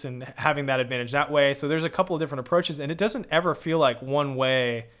race and having that advantage that way. So there's a couple of different approaches, and it doesn't ever feel like one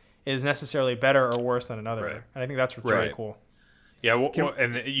way is necessarily better or worse than another. Right. And I think that's really cool. Yeah,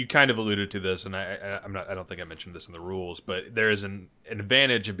 and you kind of alluded to this, and I don't think I mentioned this in the rules, but there is an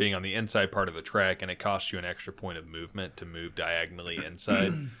advantage of being on the inside part of the track, and it costs you an extra point of movement to move diagonally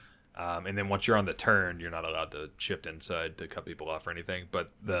inside. And then once you're on the turn, you're not allowed to shift inside to cut people off or anything.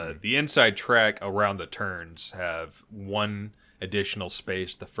 But the inside track around the turns have one additional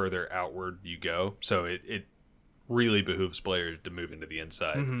space the further outward you go, so it really behooves players to move into the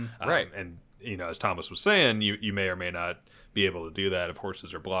inside. Right. And as Thomas was saying, you may or may not be able to do that. If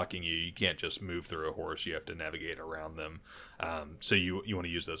horses are blocking you, you can't just move through a horse. You have to navigate around them. So you want to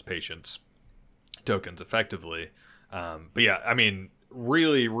use those patience tokens effectively. But yeah, I mean,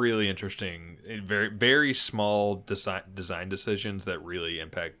 really, really interesting. Very, very small design decisions that really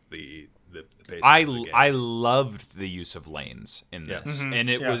impact the pace of the game. I loved the use of lanes in this, and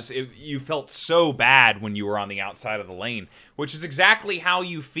you felt so bad when you were on the outside of the lane, which is exactly how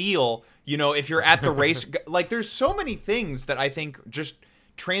you feel. If you're at the race, like, there's so many things that I think just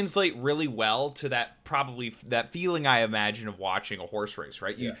translate really well to that feeling I imagine of watching a horse race,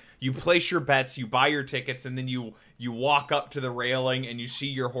 right? You place your bets, you buy your tickets, and then you walk up to the railing and you see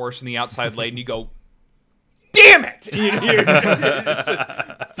your horse in the outside lane and you go, damn it! You're just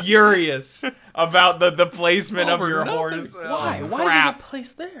furious about the placement of your horse. Why? Why did you get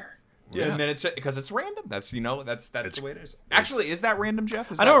placed there? Yeah, and then it's because it's random. That's the way it is. Actually, is that random,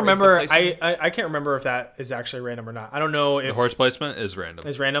 Jeff? I don't remember. I can't remember if that is actually random or not. I don't know if the horse placement is random.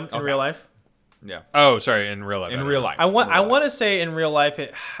 Is random in real life? Yeah. Oh, sorry. In real life. In real life. I want to say in real life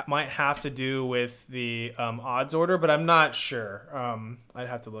it might have to do with the odds order, but I'm not sure. I'd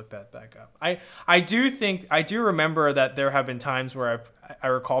have to look that back up. I do remember that there have been times where I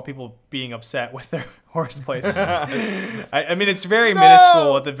recall people being upset with their horse placement. I mean, it's very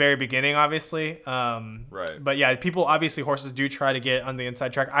minuscule at the very beginning, obviously. Right. But yeah, horses do try to get on the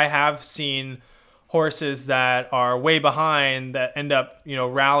inside track. I have seen horses that are way behind that end up,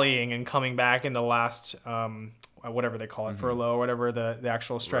 rallying and coming back in the last, whatever they call it, furlough, or whatever the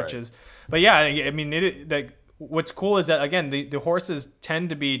actual stretch is. But yeah, I mean, what's cool is that, again, the horses tend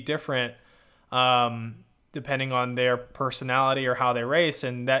to be different depending on their personality or how they race,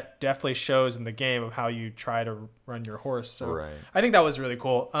 and that definitely shows in the game of how you try to run your horse. So I think that was really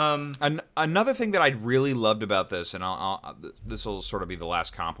cool. Another thing that I really loved about this, and this will sort of be the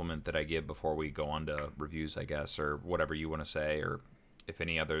last compliment that I give before we go on to reviews, I guess, or whatever you want to say, or if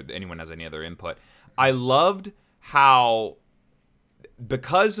anyone has any other input. I loved how,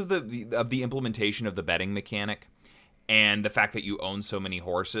 because of the implementation of the betting mechanic and the fact that you own so many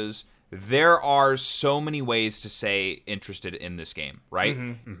horses, there are so many ways to say interested in this game, right?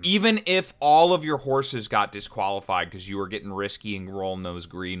 Even if all of your horses got disqualified because you were getting risky and rolling those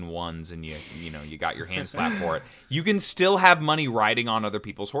green ones and you got your hand slapped for it, you can still have money riding on other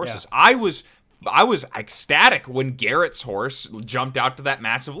people's horses. Yeah. I was ecstatic when Garrett's horse jumped out to that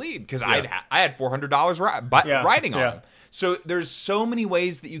massive lead because I had $400 riding on him. So there's so many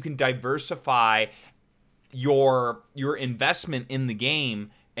ways that you can diversify your investment in the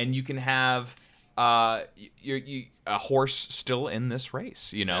game. And you can have a horse still in this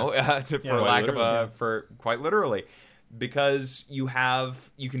race, for quite literally, because you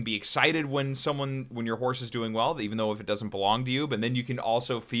can be excited when your horse is doing well, even though if it doesn't belong to you. But then you can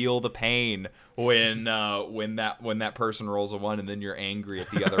also feel the pain when that person rolls a 1, and then you're angry at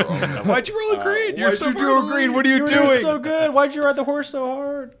the other owner. Why'd you roll a green? Why'd you do a green? What are you doing? So good. Why'd you ride the horse so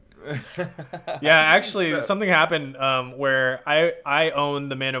hard? Yeah, actually, something happened where I owned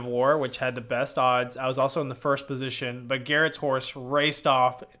the Man of War, which had the best odds. I was also in the first position, but Garrett's horse raced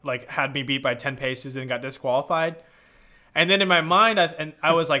off, had me beat by 10 paces and got disqualified. And then in my mind,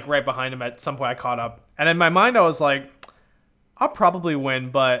 I was right behind him. At some point, I caught up, and in my mind, I was like, I'll probably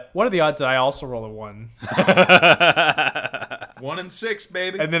win, but what are the odds that I also roll a 1? 1 in 6,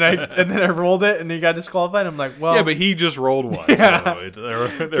 baby. And then I rolled it, and he got disqualified. I'm like, well, yeah, but he just rolled 1. Yeah. So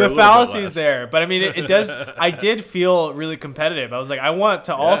the fallacy's there, but I mean, it does. I did feel really competitive. I was like, I want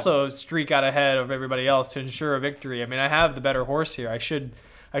to also streak out ahead of everybody else to ensure a victory. I mean, I have the better horse here. I should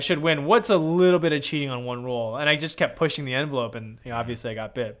win. What's a little bit of cheating on one roll? And I just kept pushing the envelope, and obviously I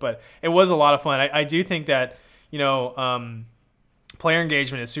got bit. But it was a lot of fun. I do think that player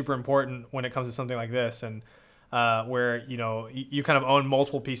engagement is super important when it comes to something like this, and where you kind of own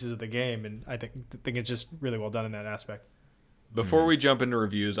multiple pieces of the game, and I think it's just really well done in that aspect. Before we jump into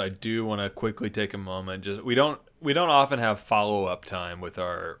reviews, I do want to quickly take a moment. We don't often have follow-up time with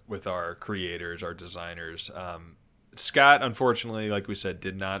our creators, our designers. Scott, unfortunately, like we said,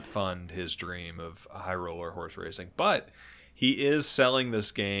 did not fund his dream of high roller horse racing, but he is selling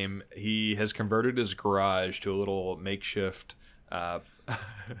this game. He has converted his garage to a little makeshift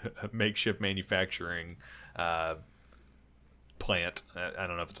manufacturing plant. I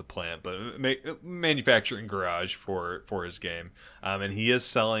don't know if it's a plant, but manufacturing garage for his game. And he is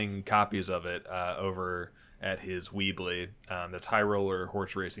selling copies of it over at his Weebly. That's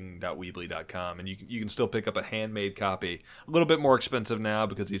highrollerhorseracing.weebly.com, and you can still pick up a handmade copy. A little bit more expensive now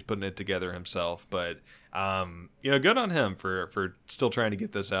because he's putting it together himself, but good on him for still trying to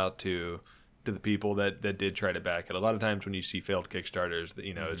get this out to the people that did try to back it. A lot of times when you see failed Kickstarters,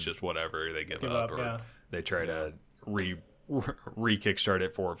 it's just whatever, they give up or they try to re-kickstart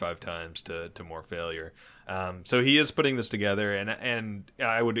it 4 or 5 times to more failure. So he is putting this together, and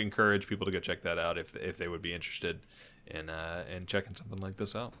I would encourage people to go check that out if they would be interested in checking something like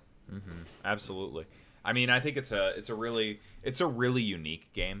this out. Mm-hmm. Absolutely. I mean, I think it's a really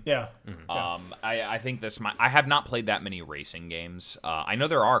unique game. Yeah. Mm-hmm. I think I have not played that many racing games. I know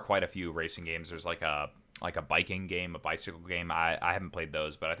there are quite a few racing games. There's like a biking game, a bicycle game. I haven't played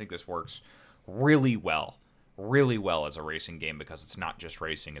those, but I think this works really well as a racing game because it's not just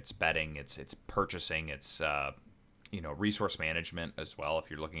racing, it's betting, it's purchasing, it's resource management as well if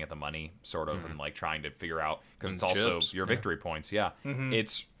you're looking at the money sort of and trying to figure out, because it's also your victory points.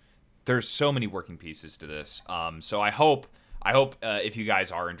 There's so many working pieces to this. So I hope I hope if you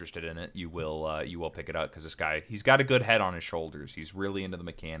guys are interested in it, you will pick it up because this guy, he's got a good head on his shoulders. He's really into the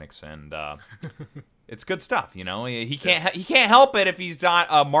mechanics, and it's good stuff. He can't help it if he's not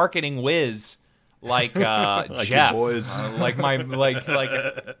a marketing whiz like like Jeff, boys.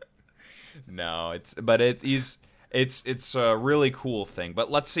 No, it's a really cool thing.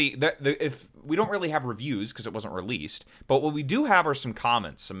 But let's see. If we don't really have reviews because it wasn't released, but what we do have are some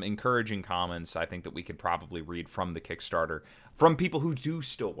comments, some encouraging comments. I think that we could probably read from the Kickstarter from people who do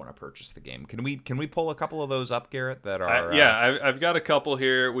still want to purchase the game. Can we pull a couple of those up, Garrett? That are I've got a couple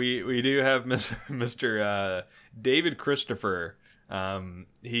here. We do have Mr. David Christopher.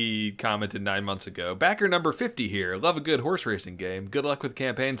 He commented 9 months ago. Backer number 50 here. Love a good horse racing game. Good luck with the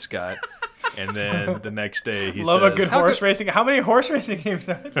campaign, Scott. And then the next day he love says, a good horse racing. How many horse racing games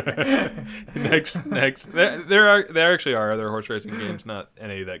are there? next there actually are other horse racing games, not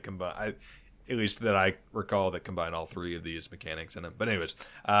any that combine, at least that I recall, that combine all three of these mechanics in it. But anyways,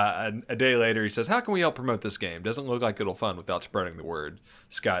 a day later he says, how can we help promote this game? Doesn't look like it'll fun without spreading the word.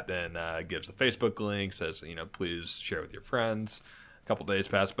 Scott then gives the Facebook link, says, please share with your friends. A couple days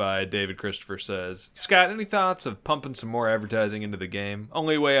pass by. David Christopher says, Scott, any thoughts of pumping some more advertising into the game?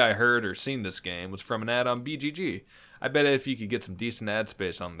 Only way I heard or seen this game was from an ad on BGG. I bet if you could get some decent ad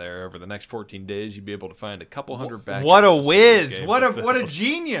space on there over the next 14 days, you'd be able to find a couple hundred backers. What a whiz! What a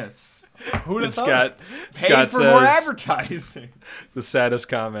genius! Who'd have thought? Scott says, more advertising. The saddest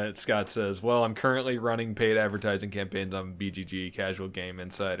comment, Scott says, well, I'm currently running paid advertising campaigns on BGG, Casual Game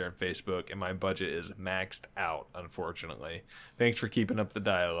Insider, and Facebook, and my budget is maxed out, unfortunately. Thanks for keeping up the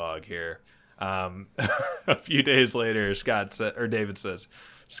dialogue here. A few days later, David says,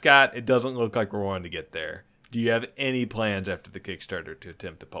 Scott, it doesn't look like we're wanting to get there. Do you have any plans after the Kickstarter to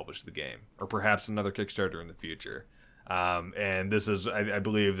attempt to publish the game, or perhaps another Kickstarter in the future? And this is, I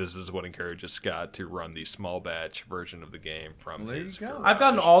believe, this is what encourages Scott to run the small batch version of the game from his garage. I've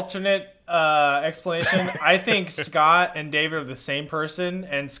got an alternate explanation. I think Scott and David are the same person,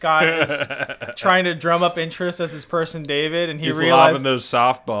 and Scott is trying to drum up interest as his person David, and he's realized lobbing those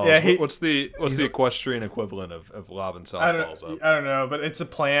softballs. Yeah, what's the equestrian equivalent of lobbing softballs up? I don't know, but it's a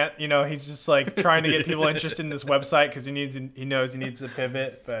plant. He's just like trying to get people interested in this website because he knows he needs a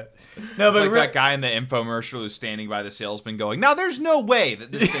pivot. But no, it's but like that guy in the infomercial who's standing by the salesman going, now there's no way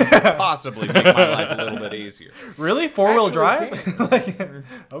that this thing could possibly make my life a little bit easier. Really? 4-wheel drive?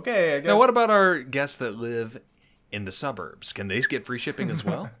 Okay, I guess. Now, what about our guests that live in the suburbs? Can they get free shipping as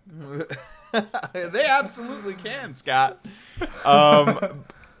well? They absolutely can, Scott. But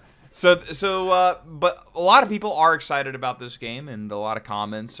a lot of people are excited about this game, and a lot of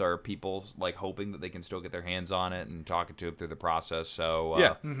comments are people like hoping that they can still get their hands on it and talking to it through the process. So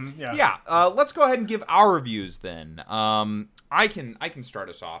let's go ahead and give our reviews then. I can start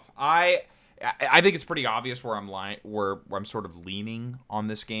us off. I think it's pretty obvious where I'm sort of leaning on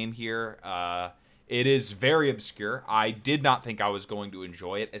this game here. It is very obscure. I did not think I was going to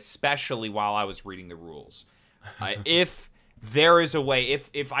enjoy it, especially while I was reading the rules. If there is a way,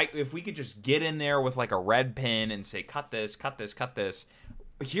 if we could just get in there with like a red pen and say cut this,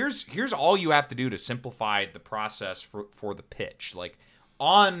 here's all you have to do to simplify the process for the pitch. Like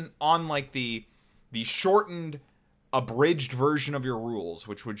on like the shortened, abridged version of your rules,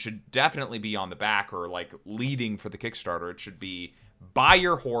 which should definitely be on the back or like leading for the Kickstarter. It should be buy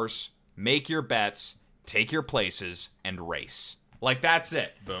your horse, make your bets, take your places, and race. Like, that's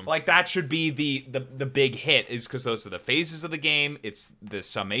it. Boom. Like, that should be the big hit, is because those are the phases of the game. It's the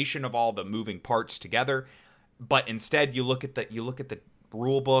summation of all the moving parts together. But instead, you look at the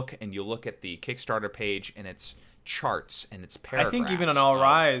rule book and you look at the Kickstarter page, and it's charts and it's paragraphs. I think even on All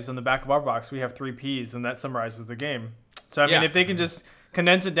Rise, on the back of our box, we have 3 Ps, and that summarizes the game. So, I mean, if they can just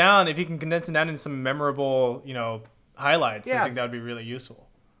condense it down, if you can condense it down into some memorable, highlights, I think that would be really useful.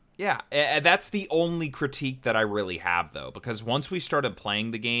 Yeah, that's the only critique that I really have, though, because once we started playing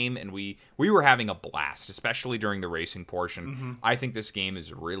the game and we were having a blast, especially during the racing portion. Mm-hmm. I think this game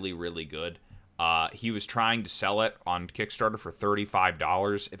is really, really good. He was trying to sell it on Kickstarter for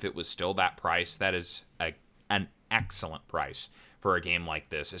 $35. If it was still that price, that is an excellent price for a game like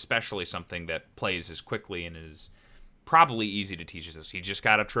this, especially something that plays as quickly and is probably easy to teach us. You just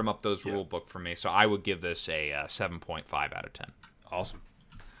got to trim up those rule book for me, so I would give this a 7.5 out of 10. Awesome.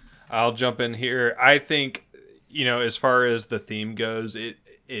 I'll jump in here. I think, as far as the theme goes, it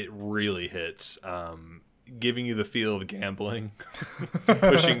really hits. Giving you the feel of gambling,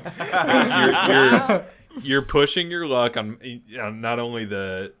 pushing. You're pushing your luck on not only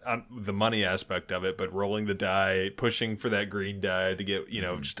the money aspect of it, but rolling the die, pushing for that green die to get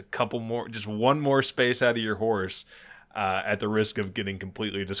just a couple more, just one more space out of your horse, at the risk of getting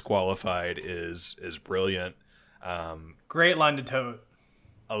completely disqualified is brilliant. Great line to tote.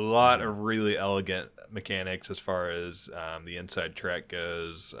 A lot of really elegant mechanics as far as the inside track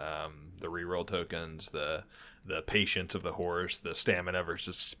goes, the reroll tokens, the patience of the horse, the stamina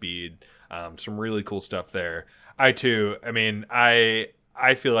versus speed, some really cool stuff there. I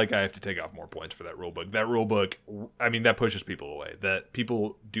feel like I have to take off more points for that rulebook. That rulebook, that pushes people away. That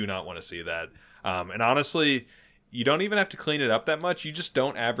people do not want to see that. And honestly, you don't even have to clean it up that much. You just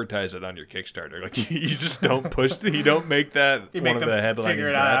don't advertise it on your Kickstarter. Like you just don't push. You don't make that one of the headlining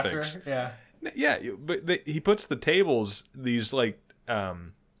graphics. Yeah. But he puts the tables, these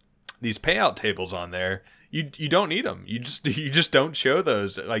payout tables on there. You don't need them. You just don't show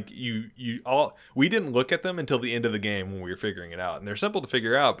those. Like we didn't look at them until the end of the game when we were figuring it out. And they're simple to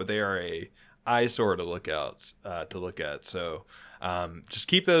figure out, but they are a eyesore to look at. So just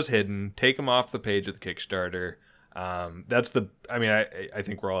keep those hidden. Take them off the page of the Kickstarter. I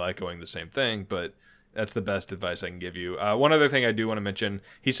think we're all echoing the same thing, but that's the best advice I can give you. One other thing I do want to mention,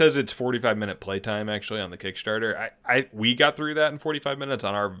 he says it's 45-minute playtime actually on the Kickstarter. We got through that in 45 minutes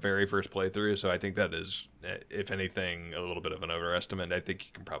on our very first playthrough, so I think that is, if anything, a little bit of an overestimate. I think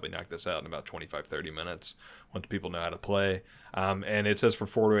you can probably knock this out in about 25-30 minutes once people know how to play. And it says for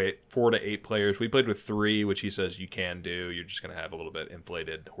 4 to 8 players. We played with 3, which he says you can do. You're just going to have a little bit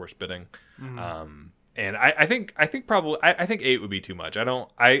inflated horse bidding. Mm-hmm. And I think 8 would be too much.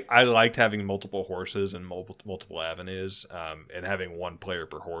 I liked having multiple horses and multiple avenues, and having one player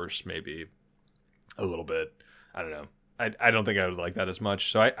per horse maybe a little bit. I don't know. I don't think I would like that as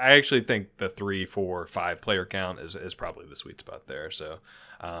much. So I actually think the 3, 4, 5 player count is probably the sweet spot there. So,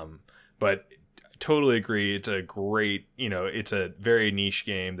 but totally agree. It's a great, it's a very niche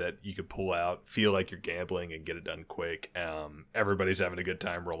game that you could pull out, feel like you're gambling and get it done quick. Everybody's having a good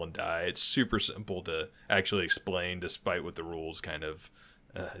time rolling die. It's super simple to actually explain, despite what the rules kind of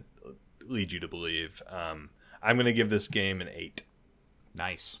lead you to believe. I'm going to give this game an 8.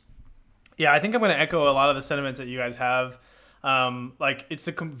 Nice. Yeah, I think I'm going to echo a lot of the sentiments that you guys have. It's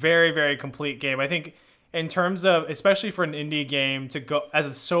a very, very complete game. I think in terms of, especially for an indie game to go as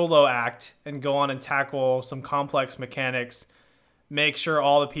a solo act and go on and tackle some complex mechanics, make sure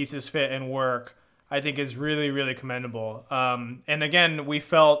all the pieces fit and work, I think is really, really commendable. And again, we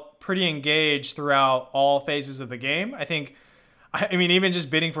felt pretty engaged throughout all phases of the game. I think, even just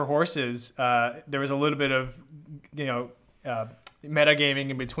bidding for horses, there was a little bit of,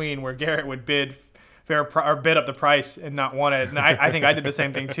 metagaming in between where Garrett would bid up the price and not want it. And I think I did the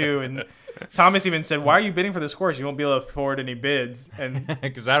same thing too. And Thomas even said, "Why are you bidding for this horse? You won't be able to afford any bids." And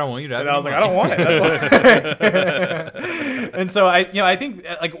because I don't want you to. And I was like, I don't want it. That's why. And so I think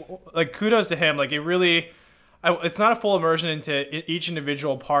like kudos to him. Like it really, it's not a full immersion into each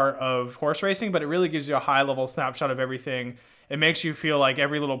individual part of horse racing, but it really gives you a high level snapshot of everything. It makes you feel like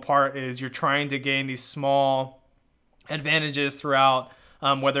every little part is you're trying to gain these small advantages throughout.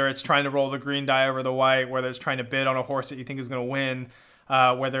 Whether it's trying to roll the green die over the white, whether it's trying to bid on a horse that you think is going to win,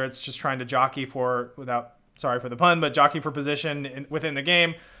 whether it's just trying to jockey for, sorry for the pun, but jockey for position within the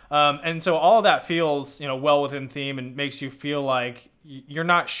game. And so all of that feels, well within theme and makes you feel like you're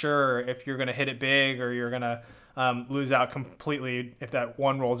not sure if you're going to hit it big or you're going to lose out completely if that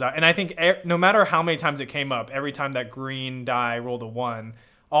one rolls out. And I think no matter how many times it came up, every time that green die rolled a 1,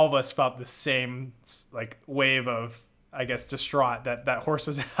 all of us felt the same wave of, I guess, distraught that horse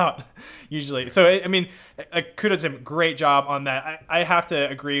is out usually. So, kudos to him. Great job on that. I have to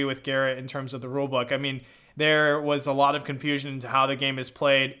agree with Garrett in terms of the rule book. There was a lot of confusion into how the game is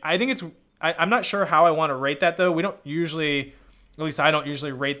played. I think I'm not sure how I want to rate that, though. We don't usually, at least I don't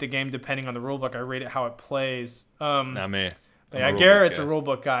usually rate the game depending on the rule book. I rate it how it plays. Not me. Yeah, Garrett's a rule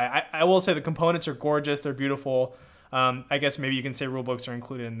book guy. I will say the components are gorgeous. They're beautiful. I guess maybe you can say rule books are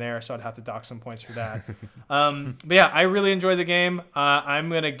included in there, so I'd have to dock some points for that. But yeah, I really enjoyed the game. I'm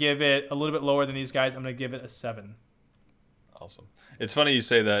going to give it a little bit lower than these guys. I'm going to give it a 7. Awesome. It's funny you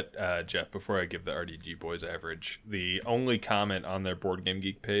say that, Jeff, before I give the RDG Boys average. The only comment on their Board Game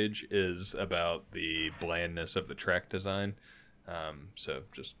Geek page is about the blandness of the track design. So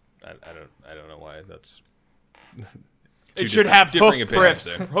just, I don't know why that's... It should have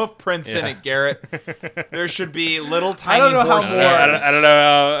hoof prints in it, Garrett. There should be little tiny horse. I don't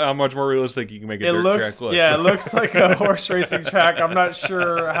know how much more realistic you can make a dirt track look. Yeah, it looks like a horse racing track. I'm not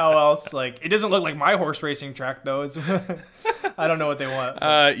sure how else. It doesn't look like my horse racing track, though. I don't know what they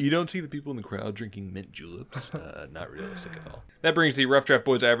want. You don't see the people in the crowd drinking mint juleps. Not realistic at all. That brings the Rough Draft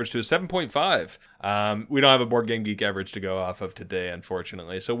Boys average to a 7.5. We don't have a Board Game Geek average to go off of today,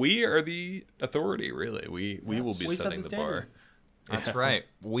 unfortunately. So we are the authority, really. We will be setting the bar. That's right.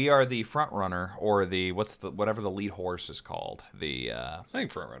 We are the front runner, or whatever the lead horse is called. I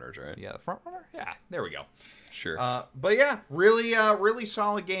think front runners, right? Yeah, the front runner. Yeah, there we go. Sure. But yeah, really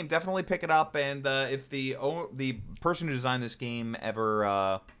solid game. Definitely pick it up. And if the person who designed this game here's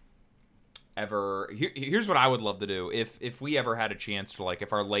what I would love to do. If we ever had a chance to, like,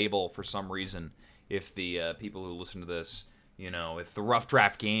 if our label for some reason, if the people who listen to this, if the Rough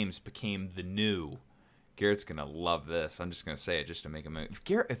Draft Games became the new. Garrett's gonna love this. I'm just gonna say it just to make him.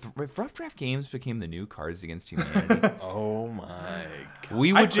 If Rough Draft Games became the new Cards Against Humanity, oh my god,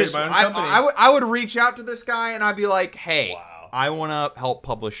 we would I would reach out to this guy and I'd be like, hey, I want to help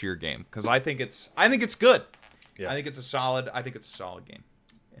publish your game because I think it's good. Yeah. I think it's a solid game,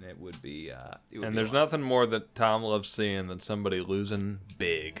 and it would be. There's nothing more that Tom loves seeing than somebody losing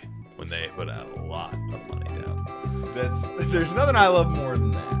big when they put out a lot of money down. There's nothing I love more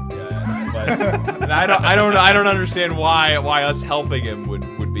than that. But I don't understand why us helping him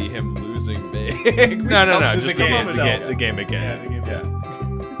would be him losing big. No, just the game again. Yeah.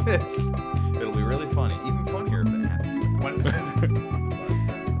 It'll be really funny, even funnier if that happens.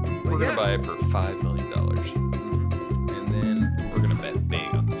 We're gonna buy it for $5 million, and then we're gonna bet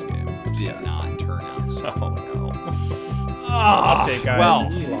big on this game. Did not turn out so. Oh no. Update, guys. Well,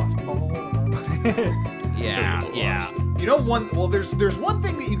 we lost all. Yeah. There's one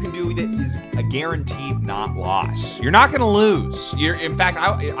thing that you can do that is a guaranteed not loss. You're not going to lose. In fact,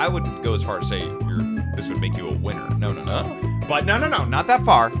 I would go as far as say this would make you a winner. No. But no, not that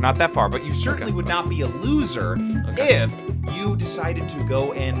far. But you certainly would not be a loser if you decided to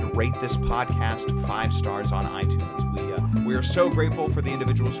go and rate this podcast 5 stars on iTunes. We are so grateful for the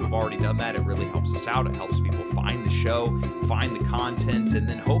individuals who have already done that. It really helps us out. It helps people find the show, find the content, and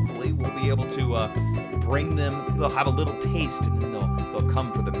then hopefully we'll be able to bring them. They'll have a little taste, and then they'll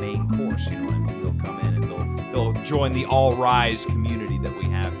come for the main course. You know what I mean? They'll come in and they'll join the All Rise community that we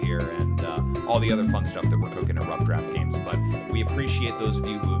have here, and all the other fun stuff that we're cooking at Rough Draft Games. But we appreciate those of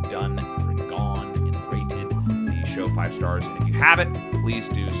you who have gone and rated the show 5 stars. And if you haven't, please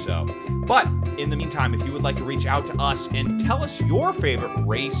do so. But in the meantime, if you would like to reach out to us and tell us your favorite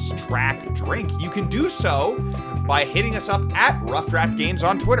race track drink, you can do so by hitting us up at Rough Draft Games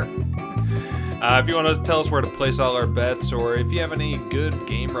on Twitter. If you want to tell us where to place all our bets, or if you have any good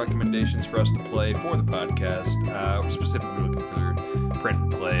game recommendations for us to play for the podcast, we're specifically looking for print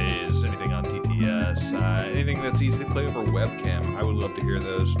and plays, anything on TTS, anything that's easy to play over webcam. I would love to hear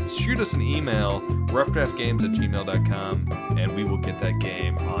those. Shoot us an email, roughdraftgames@gmail.com, and we will get that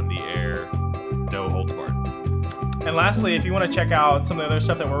game on the air. No holds barred. And lastly, if you want to check out some of the other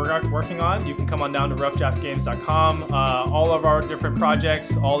stuff that we're working on, you can come on down to roughdraftgames.com. All of our different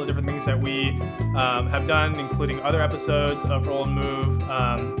projects, all the different things that we have done, including other episodes of Roll and Move.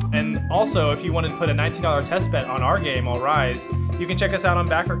 And also, if you wanted to put a $19 test bet on our game, All Rise, you can check us out on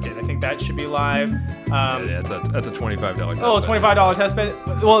BackerKit. I think that should be live. That's a $25 test bet. Oh, a $25 test bet.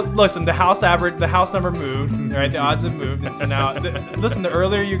 Well, listen, the house number moved, right? The odds have moved. And so now, listen, the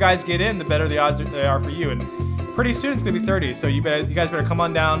earlier you guys get in, the better the odds they are for you. And pretty soon it's gonna be 30, so you guys better come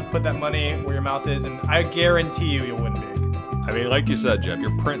on down, put that money where your mouth is, and I guarantee you'll win big. I mean, like you said, Jeff,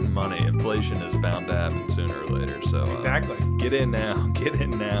 you're printing money. Inflation is bound to happen sooner or later. So exactly. Get in now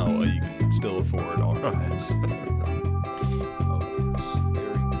while you can still afford All Rise.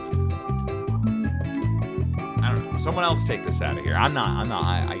 I don't know. Someone else take this out of here. I'm not.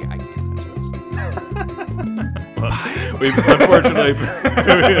 I can't touch this. Well, we've unfortunately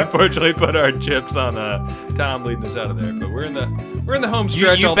put our chips on Tom leading us out of there, but we're in the home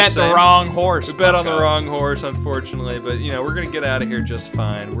stretch. You bet the wrong horse. We bet on the wrong horse, unfortunately, but we're gonna get out of here just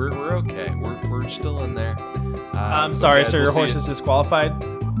fine. We're okay. We're still in there. I'm sorry, sir. Your horse is disqualified.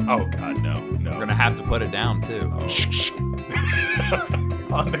 Oh God, no. We're gonna have to put it down too.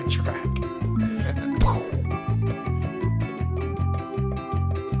 On the track.